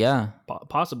 Yeah.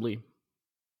 Possibly.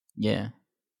 Yeah.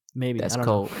 Maybe. That's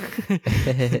cool.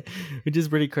 Which is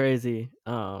pretty crazy.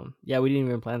 Yeah, we didn't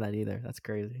even plan that either. That's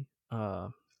crazy.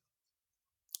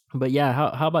 But yeah,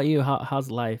 how about you?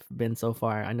 How's life been so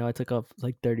far? I know I took up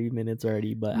like 30 minutes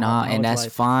already, but and that's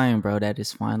life? Fine, bro. That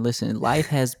is fine. Listen, life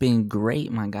has been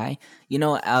great, my guy. You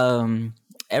know,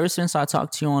 ever since I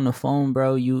talked to you on the phone,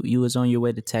 bro, you was on your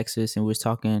way to Texas and we was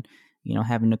talking, you know,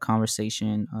 having a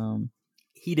conversation.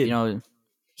 He did. You know,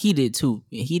 he did too.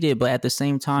 He did, but at the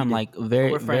same time, like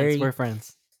we're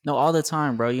friends. No, all the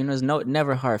time, bro. You know, it's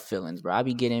never hard feelings, bro. I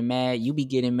be getting mad, you be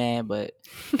getting mad, but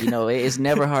you know, it's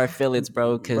never hard feelings,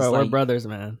 bro. Because we're brothers,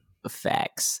 man.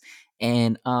 Facts.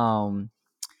 And I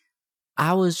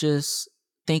was just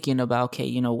thinking about, okay,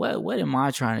 you know, what am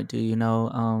I trying to do? You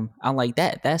know, I'm like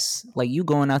that. That's like you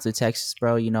going out to Texas,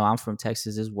 bro. You know, I'm from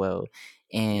Texas as well,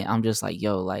 and I'm just like,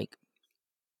 yo, like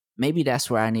maybe that's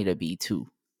where I need to be too.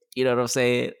 You know what I'm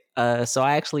saying? So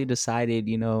I actually decided,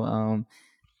 you know,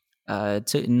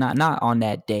 to not on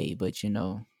that day, but you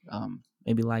know,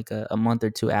 maybe like a month or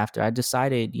two after, I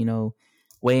decided, you know,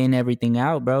 weighing everything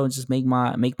out, bro, just make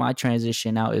my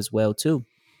transition out as well too,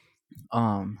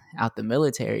 out the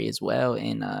military as well,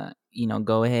 and you know,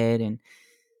 go ahead and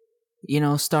you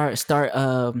know start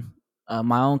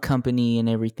my own company and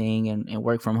everything, and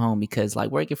work from home, because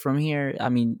like working from here, I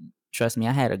mean, trust me,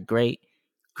 I had a great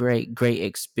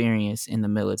experience in the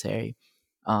military.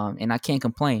 And I can't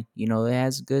complain. You know, it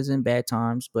has good and bad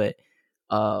times, but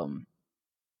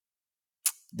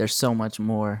there's so much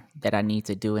more that I need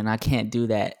to do, and I can't do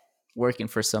that working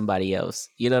for somebody else.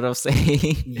 You know what I'm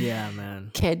saying? Yeah, man.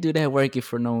 Can't do that working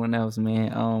for no one else,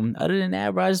 man. Other than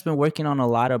that, bro, I've just been working on a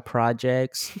lot of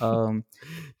projects.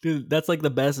 Dude, that's like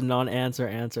the best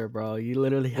answer, bro. You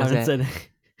literally haven't said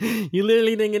you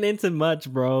literally didn't get into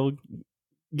much, bro.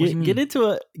 Get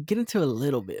into a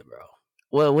little bit, bro.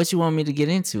 Well, what you want me to get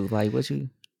into? Like, what you?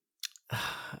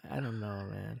 I don't know,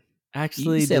 man.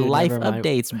 Actually, you said life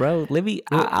updates, bro. Let me.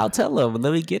 I'll tell them.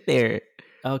 Let me get there.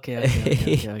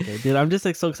 Okay. Dude, I'm just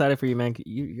like so excited for you, man.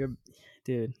 You're,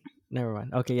 dude. Never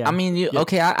mind. Okay, yeah. I mean,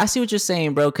 okay. I see what you're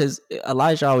saying, bro. Because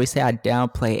Elijah always say I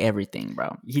downplay everything,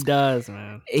 bro. He does,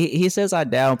 man. He says I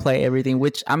downplay everything,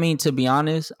 which I mean, to be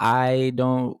honest, I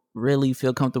don't really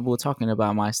feel comfortable talking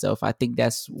about myself. I think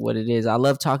that's what it is. I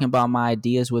love talking about my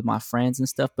ideas with my friends and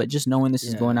stuff, but just knowing this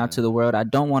is going out to the world, I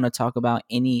don't want to talk about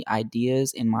any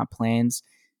ideas in my plans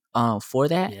for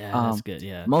that. Yeah, that's good.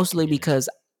 Yeah, mostly because,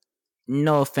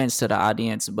 no offense to the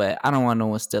audience, but I don't want no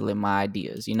one stealing my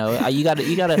ideas. You know, you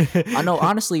gotta. I know,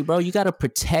 honestly, bro, you gotta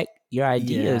protect your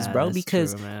ideas, bro,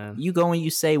 because you go and you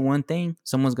say one thing,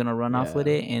 someome's gonna run off with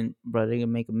it, and bro, they can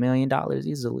make $1 million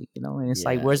easily. You know, and it's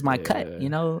like, where's my cut? You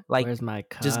know, like, where's my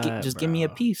cut? Just give me a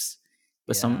piece.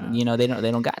 But some, you know, they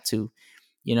don't got to.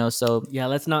 So Yeah,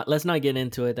 let's not get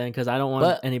into it then, because I don't want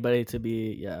but anybody to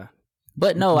be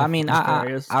but no, I mean,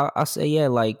 nefarious. I'll say, yeah,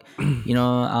 like,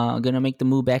 I'm gonna make the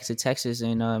move back to Texas,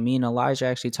 and me and Elijah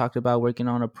actually talked about working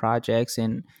on a projects,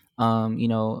 and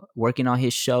working on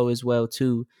his show as well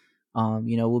too.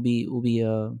 We'll be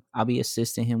I'll be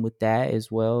assisting him with that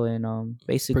as well, and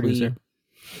basically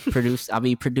Producer. I'll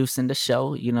be producing the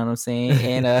show. You know what I'm saying,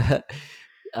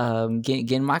 and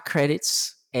getting my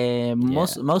credits, and Yeah.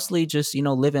 mostly just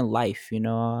living life.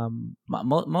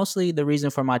 Mostly the reason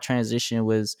for my transition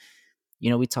was,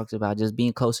 we talked about just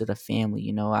being closer to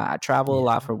family. I travel a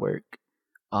lot Yeah. for work,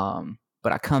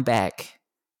 but I come back,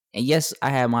 and yes,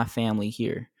 I have my family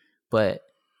here, but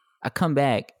I come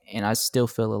back and I still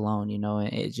feel alone. And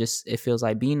it feels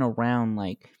like being around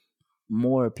like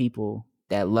more people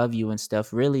that love you and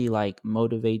stuff really like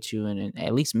motivates you, and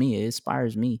at least me, it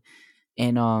inspires me.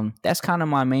 And that's kind of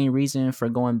my main reason for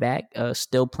going back.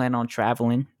 Still plan on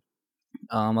traveling.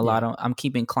 Yeah. I'm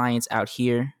keeping clients out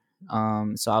here.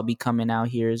 So I'll be coming out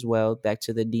here as well, back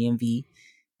to the DMV.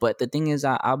 But the thing is,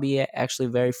 I'll be actually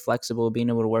very flexible, being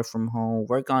able to work from home,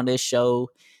 work on this show,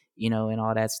 and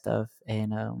all that stuff.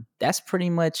 And that's pretty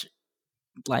much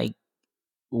like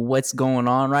what's going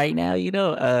on right now.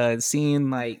 Seeing,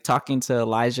 like, talking to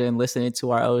Elijah and listening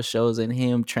to our old shows and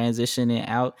him transitioning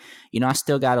out. I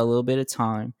still got a little bit of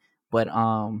time, but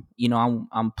I'm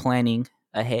planning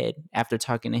ahead after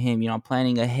talking to him. I'm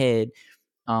planning ahead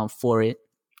for it.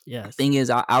 Yes. Thing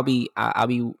is, I'll be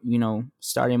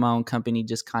starting my own company,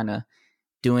 just kind of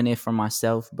doing it for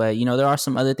myself. But there are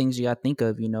some other things you got to think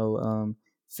of.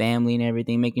 Family and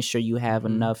everything, making sure you have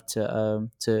Hmm. enough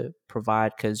to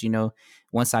provide, because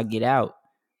once I get out,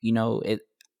 it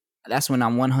that's when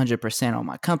I'm 100% on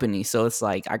my company. So it's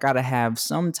like I gotta have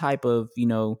some type of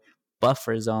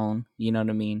buffer zone. You know what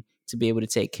I mean, to be able to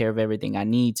take care of everything I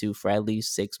need to for at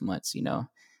least 6 months.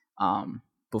 Um,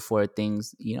 Before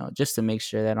things, just to make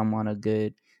sure that I'm on a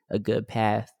good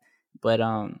path. But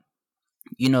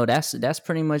that's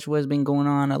pretty much what's been going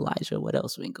on. Elijah, what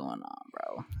else been going on,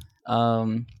 bro?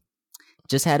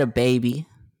 Just had a baby.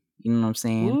 You know what I'm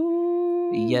saying?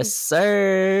 Yes, Woo!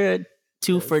 sir.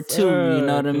 Two Yes, for two. You know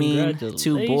sir. what I mean? Two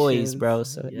boys, Congratulations. bro.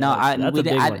 So no, Yes, that's a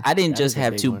big one. I didn't That just is a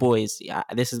have big two one. boys. Yeah,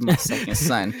 this is my second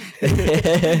son.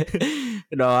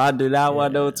 No, I do not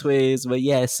want no Yeah. twins. But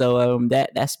yeah, so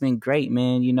that's been great,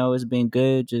 man. It's been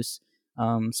good, just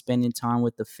spending time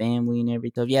with the family and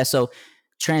everything. Yeah, so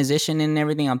transition and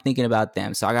everything, I'm thinking about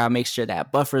them. So I gotta make sure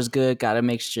that buffer's good, gotta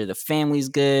make sure the family's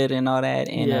good and all that.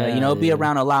 And Yeah, be dude.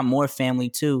 around a lot more family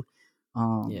too.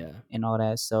 Yeah. And all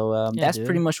that. So Yeah, that's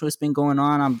pretty dude. much what's been going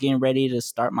on. I'm getting ready to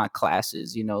start my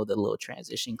classes, the little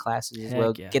transition classes as well.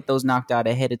 Heck yeah. Get those knocked out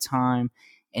ahead of time,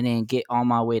 and then get on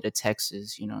my way to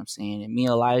Texas. You know what I'm saying? And me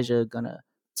and Elijah are gonna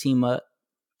team up,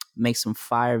 make some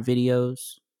fire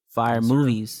videos, fire Yes, sir.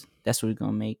 movies. That's what we're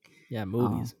gonna make. Yeah, Um,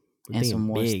 movies. We're and some thinking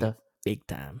more big, stuff. big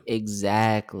time.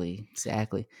 Exactly.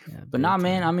 Yeah, But nah, big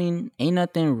man, time. ain't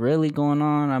nothing really going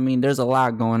on. I mean, there's a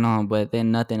lot going on, but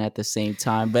then nothing at the same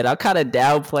time. But I kind of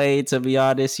downplayed, to be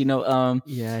honest.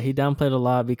 Yeah, he downplayed a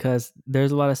lot because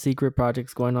there's a lot of secret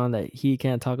projects going on that he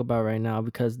can't talk about right now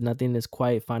because nothing is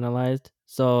quite finalized.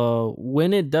 So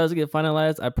when it does get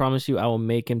finalized, I promise you I will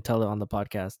make him tell it on the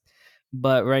podcast.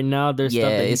 But right now there's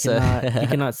stuff yeah, that he it's a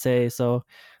cannot say. So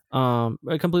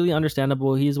completely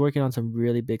understandable. He's working on some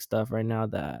really big stuff right now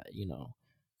that,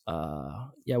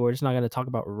 yeah, we're just not going to talk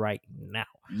about right now.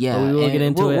 But yeah, we will get and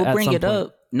into we'll it we'll at bring some it point.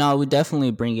 up. No, we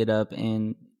definitely bring it up,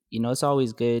 and it's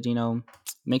always good.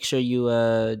 Make sure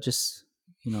you just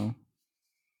you know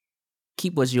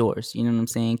keep what's yours. You know what I'm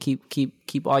saying?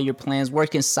 Keep all your plans,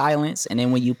 work in silence, and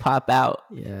then when you pop out,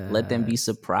 let them be Yes.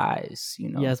 surprised.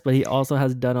 Yes, but he also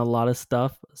has done a lot of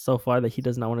stuff so far that he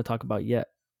does not want to talk about yet,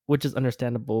 which is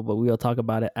understandable, but we'll talk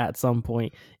about it at some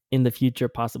point in the future,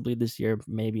 possibly this year,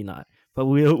 maybe not. But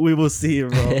we will see,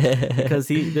 bro. Because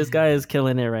this guy is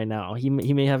killing it right now. He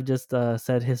may have just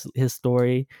said his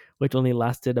story, which only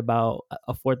lasted about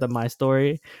a fourth of my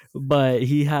story, but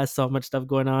he has so much stuff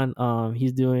going on.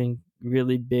 He's doing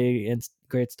really big and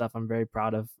great stuff. I'm very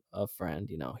proud of a friend.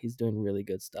 He's doing really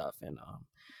good stuff, and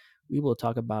we will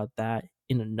talk about that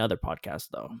in another podcast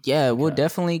though, Yeah, we'll because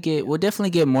definitely get yeah. we'll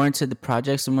definitely get more into the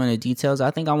project, some more of the details. I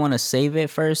think I want to save it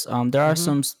first. There are Hmm.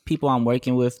 some people I'm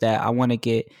working with that I want to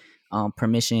get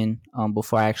permission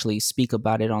before I actually speak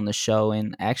about it on the show,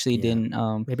 and I actually Yeah,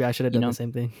 didn't maybe I should have you done the know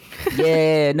same thing.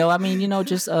 yeah, no, I mean,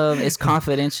 just it's It's okay.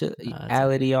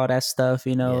 confidentiality, all that stuff,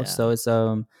 Yeah, so it's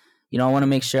I want to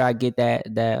make yeah, sure I get that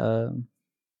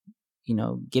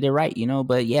get it right.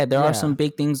 But yeah, there are some yeah.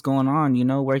 big things going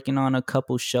on, working on a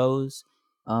couple shows.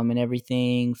 and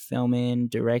everything, filming,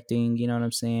 directing, you know what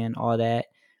I'm saying, all that.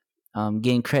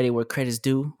 Getting credit where credit's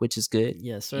due, which is good,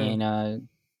 Yes, sir. and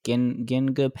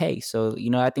getting good pay. So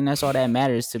I think that's all that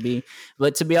matters to be.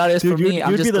 But to be honest, Dude, for me,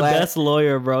 I'm you'd be just the glad. best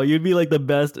lawyer, bro. You'd be like the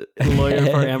best lawyer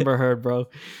for Amber Heard, bro.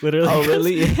 Literally. Oh,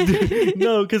 really? Dude,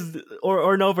 no, because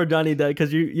or no for Johnny Depp,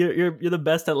 because you're the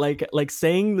best at like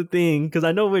saying the thing. Because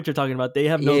I know what you're talking about. They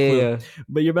have no clue,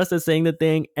 but you're best at saying the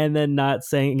thing and then not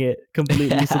saying it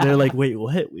completely. So they're like, wait,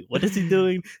 what? Wait, what is he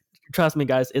doing? Trust me,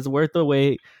 guys, it's worth the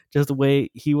wait. Just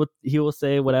wait. He will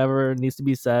say whatever needs to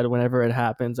be said whenever it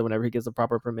happens and whenever he gets the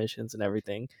proper permissions and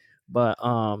everything. But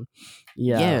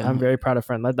yeah, Yeah, I'm very proud of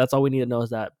Friend. That's all we need to know,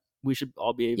 is that we should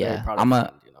all be very yeah. proud of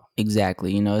Friend.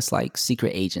 Exactly. It's like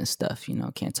secret agent stuff.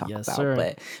 Can't talk Yes, about.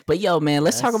 sir. But yo, man,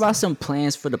 let's talk Yes, about sir. some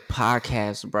plans for the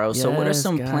podcast, bro. So what are Yes,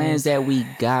 some plans guys. that we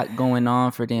got going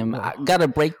on for them? I Well, gotta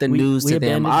break the news we to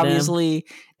them. abandoned them. Obviously,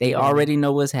 they already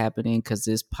know what's happening because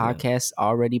this Yeah. podcast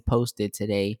already posted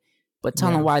today. But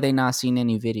tell them why they not seen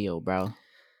any video, bro.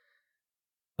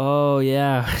 Oh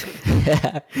yeah.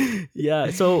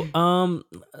 Yeah. So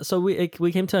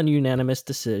we came to a unanimous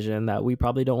decision that we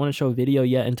probably don't want to show video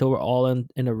yet until we're all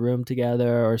in a room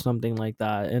together or something like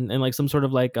that, and like some sort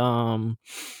of like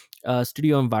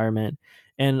studio environment.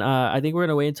 And I think we're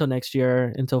gonna wait until next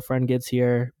year, until Friend gets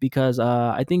here, because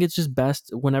I think it's just best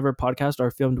whenever podcasts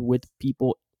are filmed with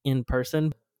people in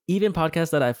person. Even podcasts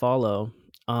that I follow,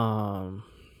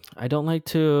 I don't like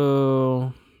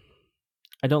to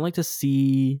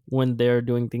see when they're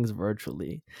doing things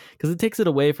virtually, because it takes it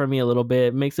away from me a little bit.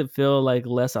 It makes it feel like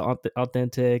less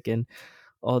authentic and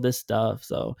all this stuff.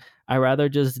 So I rather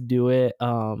just do it.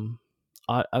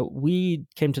 We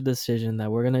came to the decision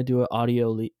that we're gonna do it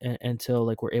until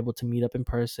like we're able to meet up in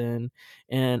person,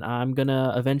 and I'm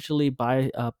gonna eventually buy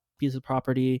a piece of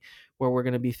property where we're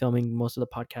gonna be filming most of the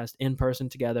podcast in person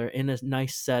together in a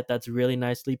nice set that's really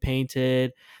nicely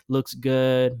painted, looks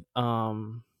good,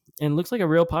 and looks like a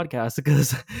real podcast,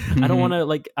 because I don't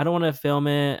want to film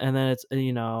it and then it's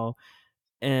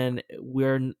and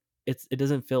it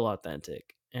doesn't feel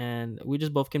authentic. And we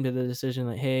just both came to the decision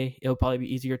that, hey, it'll probably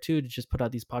be easier too to just put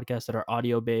out these podcasts that are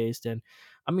audio based. And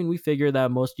I mean, we figure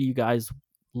that most of you guys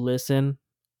listen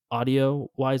audio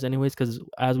wise anyways, because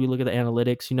as we look at the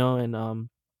analytics,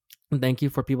 and thank you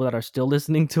for people that are still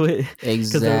listening to it,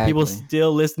 because there are people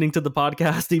still listening to the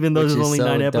podcast even though there's only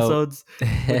 9 episodes, which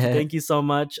thank you so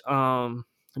much.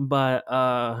 But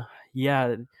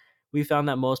yeah, we found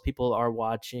that most people are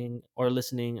watching or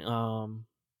listening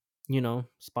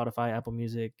Spotify, Apple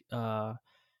Music,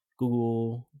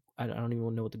 Google. I don't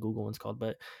even know what the Google one's called,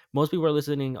 but most people are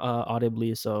listening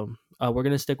audibly. So we're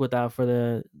gonna stick with that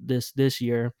for this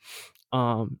year,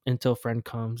 until Friend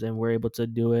comes and we're able to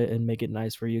do it and make it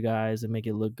nice for you guys and make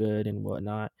it look good and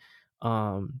whatnot.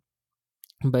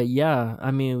 But yeah, I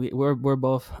mean, we're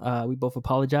both we both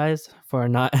apologize for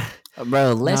not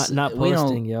bro. not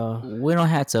posting, yo. We don't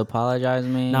have to apologize,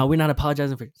 man. No, we're not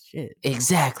apologizing for shit.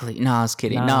 Exactly. No, I was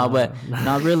kidding. But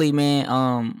not really,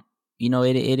 man.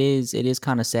 It is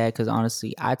kind of sad, because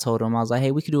honestly, I told him, I was like, hey,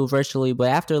 we could do it virtually, but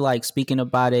after like speaking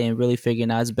about it and really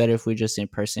figuring out, it's better if we're just in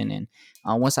person. And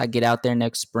once I get out there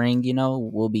next spring,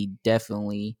 we'll be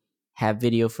definitely have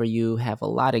video for you, have a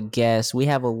lot of guests. We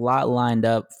have a lot lined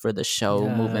up for the show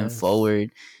moving forward.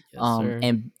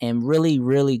 And really,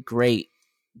 really great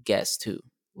guests too.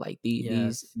 Like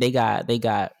these, they got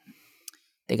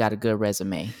a good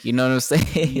resume. You know what I'm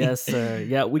saying? Yes, sir.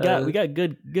 Yeah, we got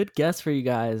good guests for you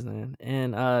guys, man.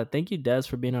 And thank you, Des,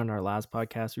 for being on our last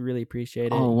podcast. We really appreciate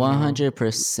it. Oh,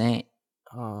 100%.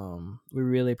 We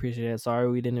really appreciate it. Sorry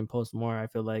we didn't post more. I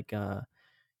feel like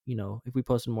if we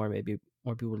posted more, maybe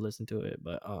more people would listen to it.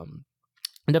 But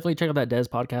definitely check out that Des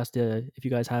podcast if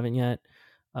you guys haven't yet.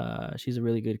 She's a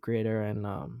really good creator, and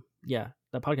yeah,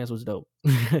 that podcast was dope.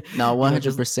 No,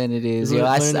 100% it is. Yo,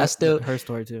 I still her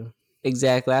story too.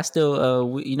 Exactly. I still,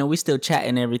 we still chat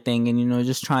and everything, and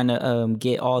just trying to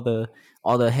get all the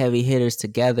heavy hitters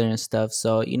together and stuff.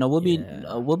 So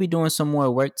we'll be doing some more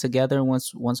work together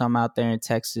once I'm out there in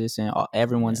Texas and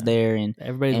everyone's there, and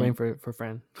everybody's waiting for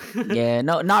Friend. Yeah,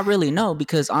 no, not really, no,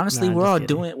 because honestly,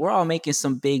 we're all making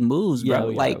some big moves,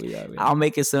 bro. I'm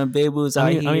making some big moves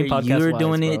out here. You're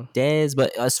doing it, Des,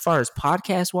 but as far as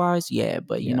podcast wise, yeah.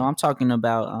 But I'm talking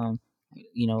about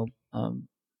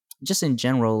just in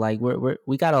general, like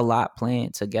we got a lot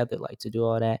planned together, like to do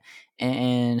all that,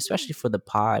 and especially for the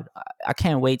pod, I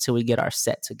can't wait till we get our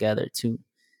set together too.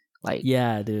 Like,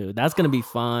 yeah, dude, that's gonna be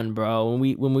fun, bro.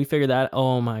 When we figure that,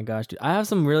 oh my gosh, dude, I have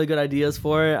some really good ideas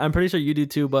for it. I'm pretty sure you do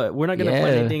too, but we're not gonna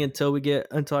plan anything until we got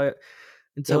like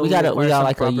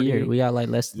a year. We got like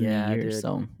less than a year, dude.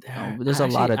 So there's a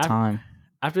lot of time.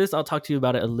 after this, I'll talk to you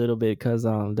about it a little bit because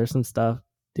there's some stuff,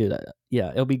 dude.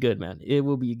 Yeah, it'll be good, man. It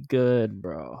will be good,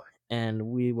 bro, and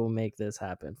we will make this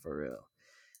happen for real.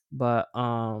 But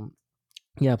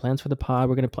yeah, plans for the pod.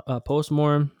 We're gonna post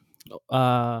more.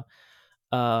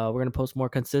 Uh, we're gonna post more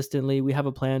consistently. We have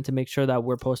a plan to make sure that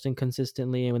we're posting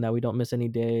consistently and that we don't miss any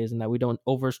days and that we don't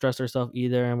overstress ourselves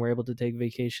either, and we're able to take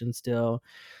vacation still.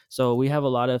 So we have a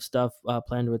lot of stuff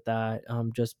planned with that.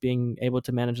 Just being able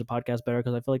to manage the podcast better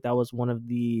because I feel like that was one of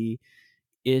the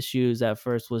issues at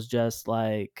first was just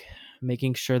like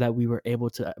making sure that we were able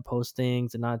to post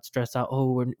things and not stress out.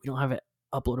 Oh, we don't have it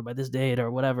uploaded by this date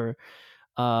or whatever.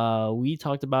 We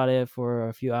talked about it for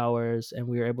a few hours and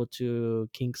we were able to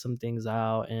kink some things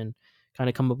out and kind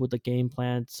of come up with a game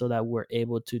plan so that we're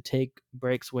able to take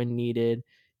breaks when needed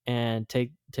and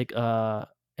take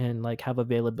and like have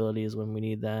availabilities when we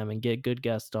need them and get good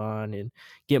guests on and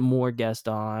get more guests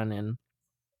on and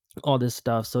all this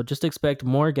stuff. So just expect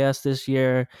more guests this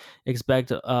year.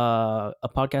 Expect a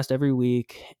podcast every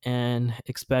week, and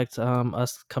expect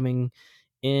us coming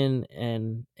in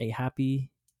a happy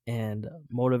and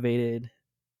motivated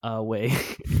way.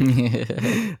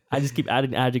 I just keep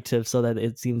adding adjectives so that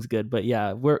it seems good. But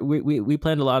yeah, we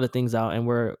planned a lot of things out, and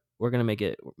we're gonna make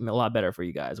it a lot better for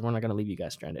you guys. We're not gonna leave you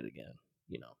guys stranded again.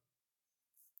 You know.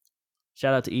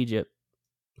 Shout out to Egypt.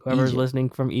 Whoever's Egypt. listening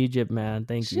from Egypt, man,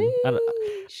 thank you. I don't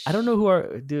Sheesh. know who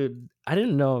are, dude. I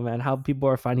didn't know, man, how people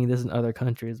are finding this in other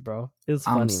countries, bro. It's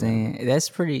I'm funny, man. saying it's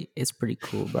pretty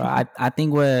cool, bro. I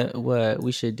think what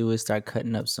we should do is start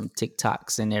cutting up some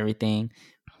TikToks and everything,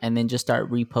 and then just start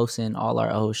reposting all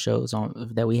our old shows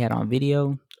on that we had on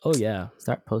video. Oh yeah,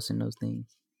 Start posting those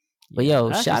things. But yeah. yo,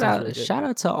 That actually sounds really good. shout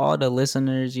out to all the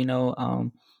listeners.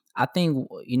 I think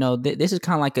this is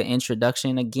kind of like an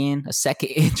introduction again, a second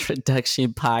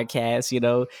introduction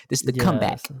podcast. This is the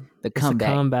comeback, Yes. the It's a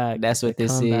comeback. comeback. That's It's a what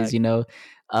this comeback. is.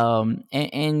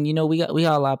 And we got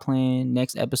a lot planned.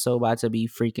 Next episode about to be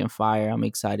freaking fire. I'm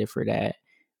excited for that.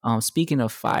 Speaking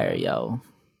of fire, yo. Oh yeah,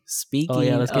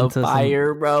 Speaking let's get of into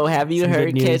fire, bro. Have you some good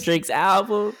heard news. Kendrick's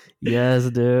album? Yes,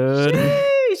 dude.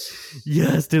 Sheesh.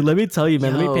 Yes, dude. Let me tell you,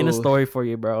 man. Let me paint a Yo. story for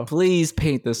you, bro. Please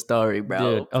paint the story,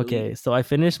 bro. Dude, okay. Please. So I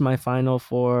finished my final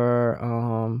for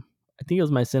I think it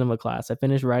was my cinema class. I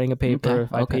finished writing a paper,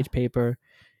 Okay. 5-page paper.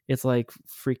 It's like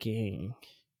freaking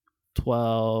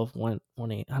 12, 1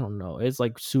 8. I don't know. It's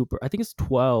like super. I think it's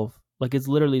 12. Like it's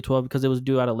literally 12 because it was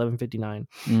due at 11:59.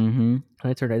 Mm-hmm. And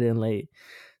I turned it in late.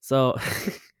 So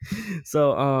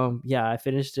yeah, I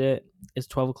finished it. It's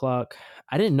 12 o'clock.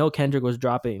 I didn't know Kendrick was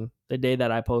dropping the day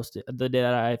that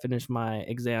I finished my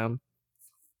exam.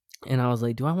 And I was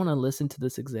like, do I want to listen to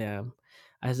this exam?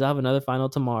 I still have another final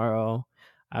tomorrow.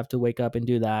 I have to wake up and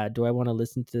do that. Do I want to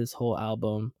listen to this whole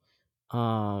album?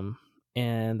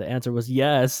 And the answer was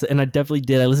yes, and I definitely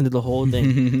did. I listened to the whole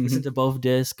thing, listened to both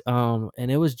discs,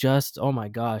 and it was just, oh my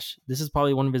gosh, this is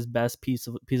probably one of his best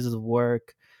pieces of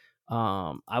work.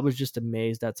 I was just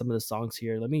amazed at some of the songs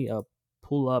here. Let me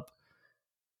pull up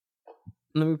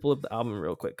the album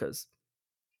real quick because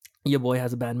your boy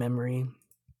has a bad memory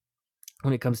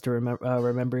when it comes to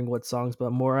remembering what songs.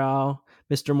 But Morale,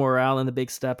 Mr. Morale, and the Big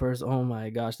Steppers. Oh my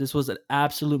gosh, this was an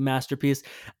absolute masterpiece.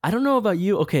 I don't know about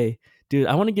you. Okay, dude,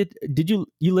 I want to get. Did you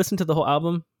listen to the whole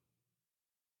album?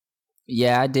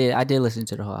 Yeah, I did. I did listen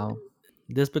to the whole album.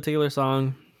 This particular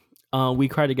song, "We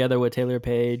Cry Together" with Taylor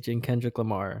Page and Kendrick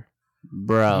Lamar.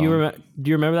 Bro. Do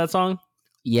you remember that song?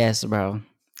 Yes, bro.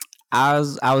 I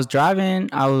was driving.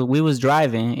 We was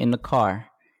driving in the car,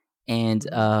 and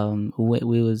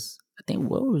we was. I think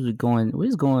where was we going? We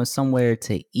was going somewhere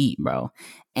to eat, bro.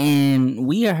 And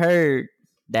we heard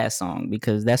that song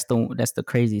because that's the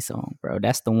crazy song, bro.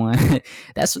 That's the one.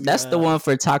 that's the one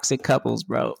for toxic couples,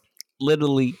 bro.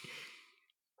 Literally.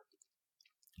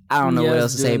 I don't know what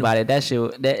else to say about it. That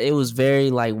shit, it was very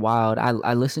like wild.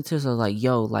 I listened to this. I was like,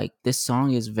 yo, like this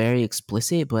song is very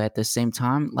explicit, but at the same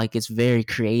time, like it's very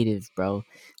creative, bro.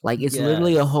 Like it's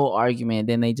literally a whole argument.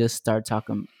 Then they just start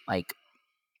talking like,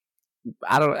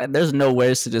 I don't. There's no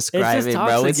words to describe it,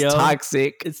 bro. It's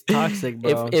toxic. It's toxic,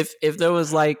 bro. If there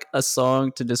was like a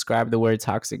song to describe the word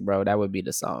toxic, bro, that would be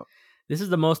the song. This is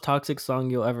the most toxic song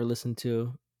you'll ever listen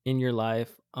to in your life.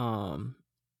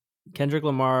 Kendrick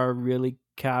Lamar really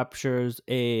captures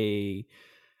a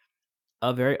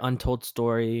very untold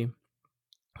story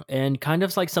and kind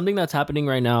of like something that's happening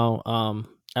right now,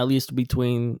 at least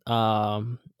between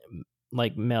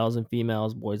like males and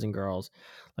females, boys and girls.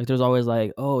 Like there's always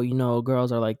like, oh,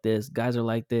 girls are like this, guys are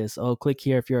like this. Oh, click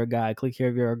here if you're a guy, click here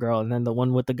if you're a girl. And then the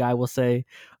one with the guy will say,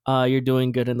 you're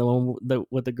doing good. And the one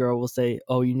with the girl will say,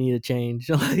 oh, you need to change.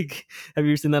 Like, have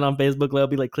you seen that on Facebook? They'll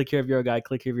be like, click here if you're a guy,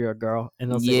 click here if you're a girl.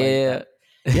 And they'll say like that.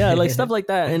 Yeah, like stuff like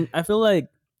that. And I feel like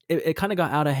it kind of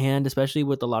got out of hand, especially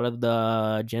with a lot of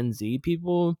the Gen Z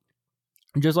people,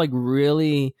 just like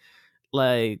really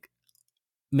like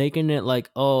making it like,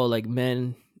 oh, like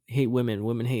men hate women,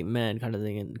 women hate men kind of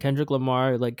thing. And Kendrick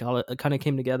Lamar like kind of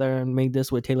came together and made this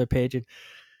with Taylor Page. And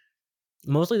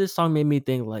mostly this song made me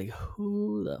think like,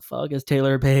 who the fuck is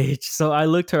Taylor Page? So I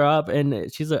looked her up,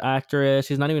 and she's an actress.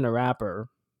 She's not even a rapper.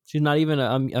 She's not even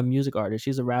a music artist.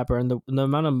 She's a rapper, and the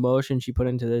amount of motion she put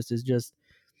into this is just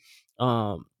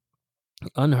um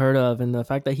unheard of. And the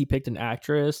fact that he picked an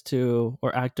actress to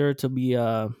or actor to be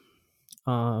a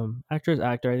actor,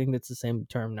 I think that's the same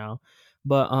term now,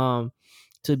 but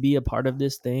to be a part of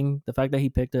this thing, the fact that he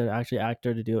picked an actually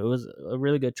actor to do it was a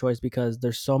really good choice, because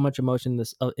there's so much emotion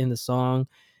in the song.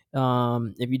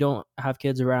 If you don't have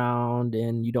kids around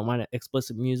and you don't mind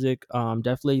explicit music,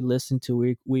 definitely listen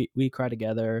to we cry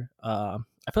together. I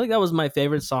feel like that was my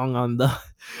favorite song on the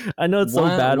I know it's so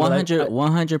One bad, one but hundred I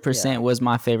one hundred yeah. percent was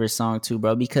my favorite song too,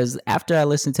 bro. Because after I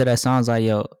listened to that song, I was like,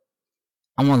 yo,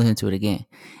 I want to listen to it again.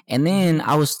 And then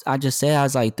Mhm. I just said, I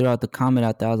was like, throughout the comment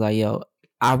out there, I was like, yo,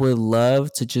 I would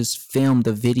love to just film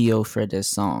the video for this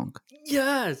song.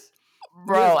 Yes.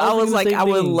 Bro, Yes, I I was thinking was the like, same I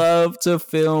would thing. love to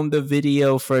film the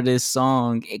video for this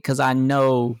song because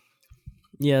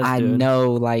Yes, I dude.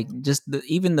 know, like, just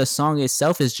even the song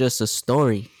itself is just a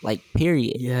story, like,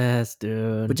 period. Yes, But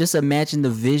dude. just imagine the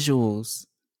visuals.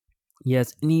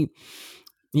 Yes, and he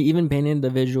even painted the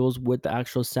visuals with the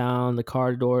actual sound, the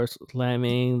car doors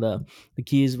slamming, the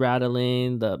keys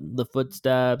rattling, the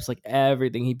footsteps, like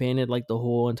everything. He painted like the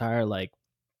whole entire like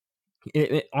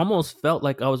it almost felt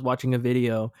like I was watching a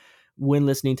video when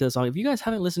listening to the song. If you guys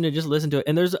haven't listened to it, just listen to it.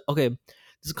 And there's okay,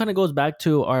 this kind of goes back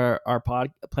to our pod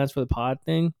plans for the pod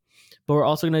thing, but we're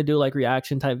also gonna do like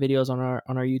reaction type videos on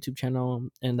our YouTube channel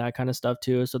and that kind of stuff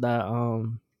too, so that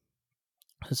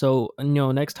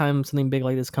next time something big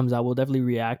like this comes out, we'll definitely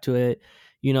react to it.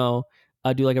 You know,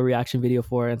 do like a reaction video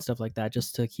for it and stuff like that,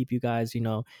 just to keep you guys,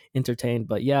 entertained.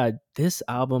 But yeah, this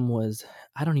album was,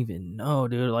 I don't even know,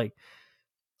 dude. Like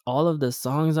all of the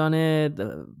songs on it,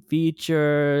 the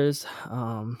features,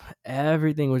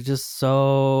 everything was just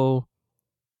so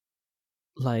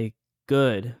like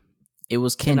good. It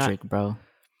was And I Kendrick, bro.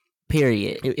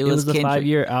 Period. It it was was the Kendrick. 5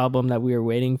 year album that we were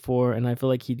waiting for, and I feel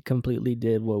like he completely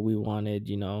did what we wanted,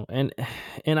 and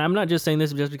I'm not just saying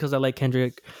this just because I like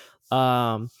Kendrick.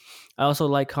 I also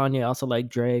like Kanye, I also like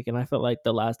Drake, and I felt like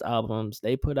the last albums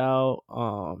they put out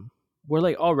were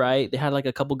like all right. They had like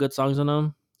a couple good songs on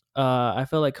them. I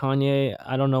feel like Kanye,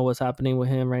 I don't know what's happening with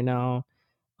him right now.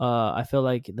 I feel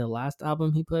like the last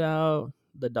album he put out,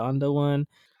 the Donda one,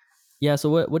 yeah,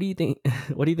 so what do you think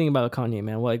what do you think about Kanye,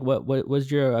 man? Like what was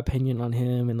your opinion on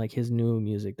him and like his new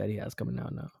music that he has coming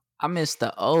out now? I miss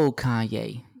the old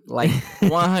Kanye, like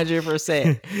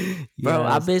 100%, bro.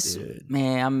 I Yes, miss, dude.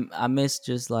 man. I miss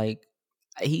just like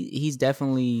he's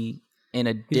definitely in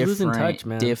a He's losing touch,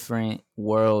 man. different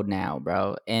world now,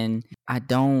 bro. And I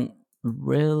don't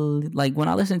really like when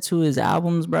I listen to his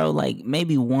albums, bro. Like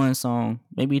maybe one song,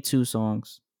 maybe two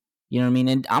songs. You know what I mean?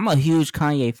 And I'm a huge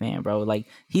Kanye fan, bro. Like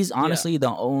he's Yeah. honestly the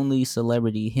only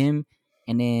celebrity, him,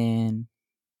 and then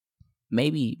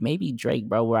maybe Drake,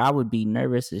 bro, where I would be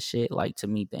nervous as shit like to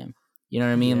meet them. You know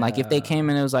what I mean? Like if they came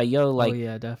Yeah. and it was like, yo, Oh like,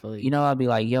 yeah, definitely. I'd be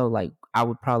like, yo, like I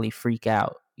would probably freak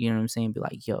out. You know what I'm saying? Be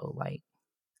like, yo, like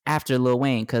after Lil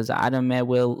Wayne, because I done met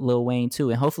with Lil Wayne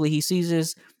too. And hopefully he sees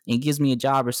this and gives me a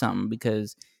job or something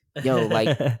because yo, like,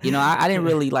 I didn't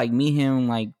really like meet him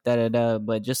like da da da,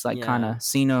 but just like kind Yeah. of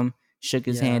seen him, shook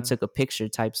his hand, Yeah. took a picture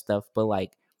type stuff. But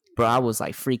like, bro, I was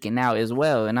like freaking out as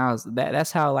well. And I was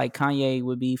that's how like Kanye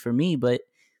would be for me. But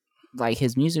like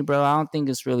his music, bro, I don't think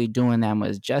it's really doing that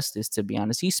much justice, to be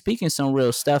honest. He's speaking some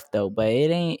real stuff though, but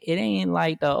it ain't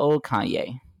like the old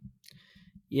Kanye.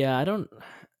 Yeah, I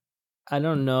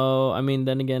don't know. I mean,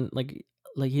 then again, like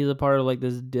he's a part of like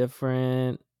this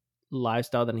different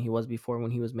lifestyle than he was before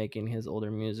when he was making his older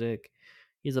music.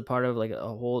 He's a part of like a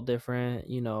whole different,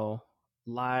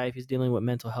 life. He's dealing with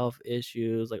mental health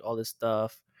issues, like all this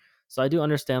stuff. So I do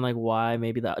understand like why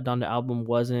maybe the Donda album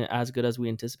wasn't as good as we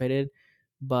anticipated.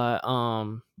 But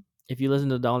if you listen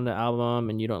to the Donda album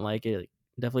and you don't like it,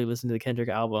 definitely listen to the Kendrick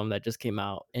album that just came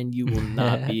out, and you will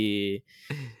not be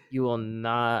what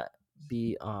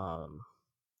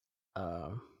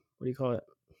do you call it?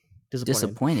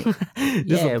 Disappointed. Disappointed. Yeah, bro.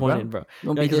 Disappointed, bro.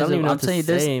 No, Yeah, because I because don't even know I'm what to telling you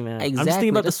this say, man. I'm just thinking exactly.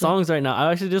 about the That's what songs right now.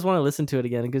 I actually just want to listen to it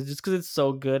again because it's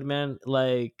so good, man.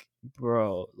 Like,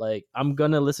 bro, like I'm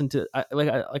gonna listen to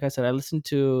like I said, I listened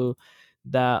to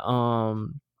that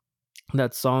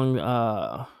that song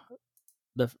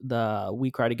the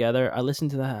We Cry Together. I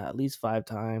listened to that at least 5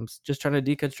 times, just trying to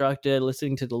deconstruct it,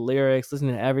 listening to the lyrics,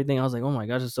 listening to everything. I was like, oh my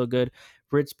gosh, it's so good.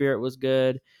 Brit Spirit was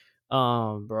good.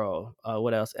 Bro,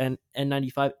 what else? And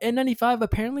N95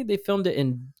 apparently they filmed it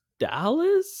in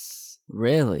Dallas,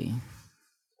 Really?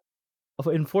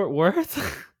 in Fort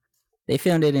Worth. They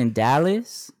filmed it in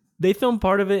Dallas? They filmed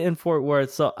part of it in Fort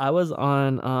Worth. So I was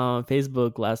on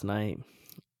Facebook last night,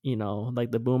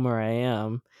 like the boomer I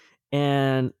am.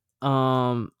 And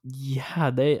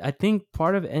yeah, I think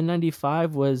part of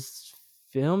N95 was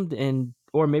filmed in,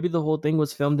 or maybe the whole thing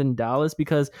was filmed in Dallas,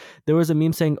 because there was a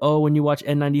meme saying, oh, when you watch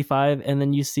N95 and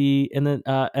then you see, and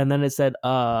then it said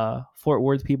Fort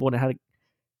Worth people, and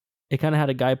it kind of had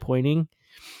a guy pointing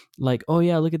like, oh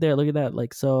yeah, look at there, look at that.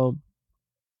 Like, so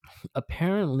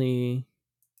apparently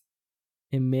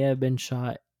it may have been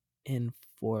shot in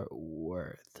Fort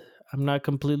Worth. I'm not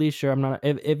completely sure. I'm not.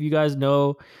 If you guys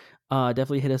know,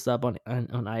 definitely hit us up on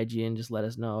IG and just let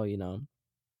us know.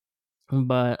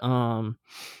 But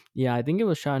yeah, I think it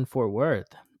was shot in Fort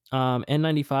Worth.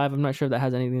 N95. I'm not sure if that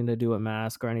has anything to do with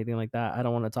mask or anything like that. I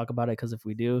don't want to talk about it, because if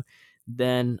we do,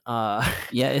 then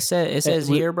Yeah, it says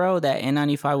here, bro, that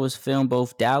N95 was filmed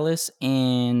both Dallas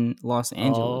and Los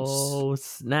Angeles. Oh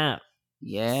snap!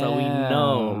 Yeah. So we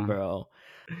know, bro.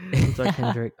 What's up,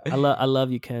 Kendrick? I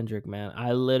love you, Kendrick, man.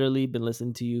 I literally been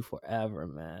listening to you forever,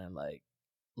 man. Like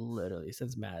literally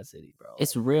since Mad City, bro.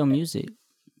 It's real music.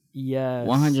 Yes,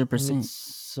 100%. It's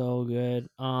so good.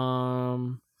 Yeah,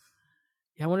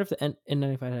 I wonder if the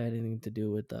N95 had anything to do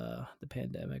with the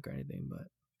pandemic or anything, but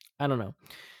I don't know.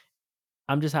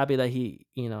 I'm just happy that he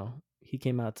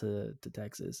came out to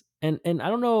Texas, and I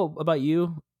don't know about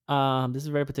you. This is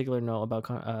a very particular note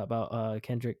about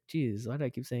Kendrick. Jeez, why do I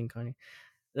keep saying Kanye?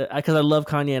 Because I love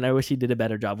Kanye and I wish he did a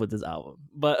better job with his album.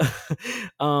 But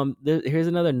here's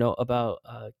another note about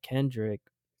Kendrick.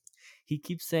 He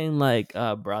keeps saying like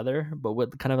brother, but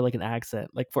with kind of like an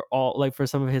accent. Like for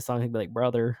some of his songs, he'd be like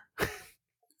brother.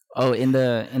 Oh, in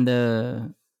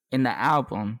the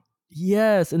album.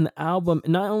 Yes, in the album.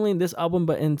 Not only in this album,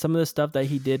 but in some of the stuff that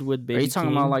he did with Baby Are you talking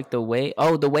King. about like the way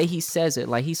he says it?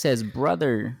 Like he says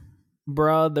brother.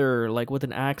 Like with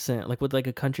an accent, like with like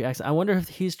a country accent. I wonder if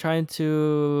he's trying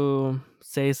to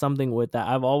say something with that.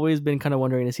 I've always been kind of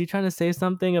wondering, is he trying to say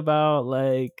something about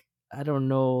like, I don't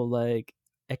know, like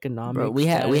economic? Bro, we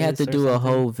had to do a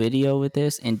whole video with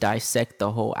this and dissect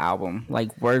the whole album,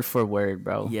 like word for word,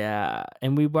 bro. Yeah,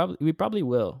 and we probably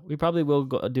will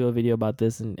go do a video about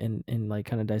this and like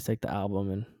kind of dissect the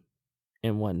album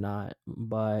and whatnot.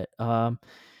 But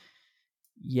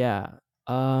yeah,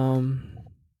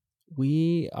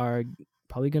 we are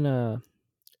probably gonna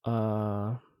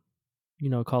call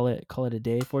it a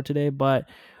day for today. But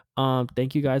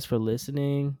thank you guys for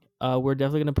listening. We're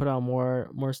definitely gonna put out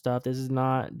more stuff. This is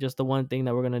not just the one thing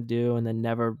that we're gonna do and then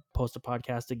never post a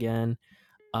podcast again.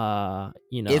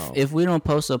 If we don't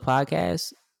post a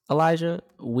podcast, Elijah,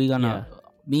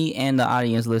 me and the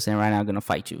audience listening right now are gonna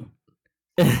fight you.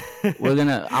 We're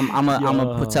gonna I'm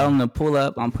gonna tell them to pull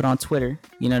up. I'm put on Twitter,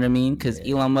 you know what I mean, because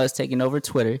Elon Musk taking over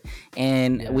Twitter,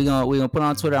 and we're gonna put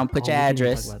on Twitter. I'm gonna put your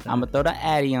address. I'm gonna throw the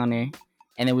addy on there,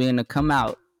 and then we're gonna come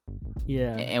out.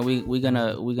 Yeah, and we're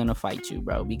gonna fight you,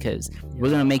 bro, because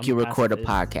we're gonna make you record a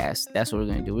podcast. That's what we're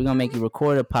gonna do. We're gonna make you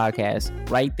record a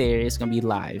podcast right there. It's gonna be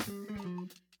live.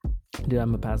 Dude,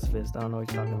 I'm a pacifist. I don't know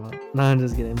what you're talking about. No, I'm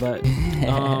just kidding. But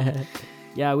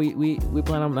yeah, we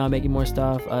plan on making more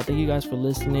stuff. Thank you guys for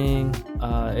listening.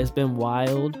 It's been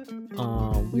wild.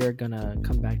 We are gonna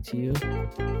come back to you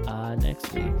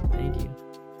next week. Thank you.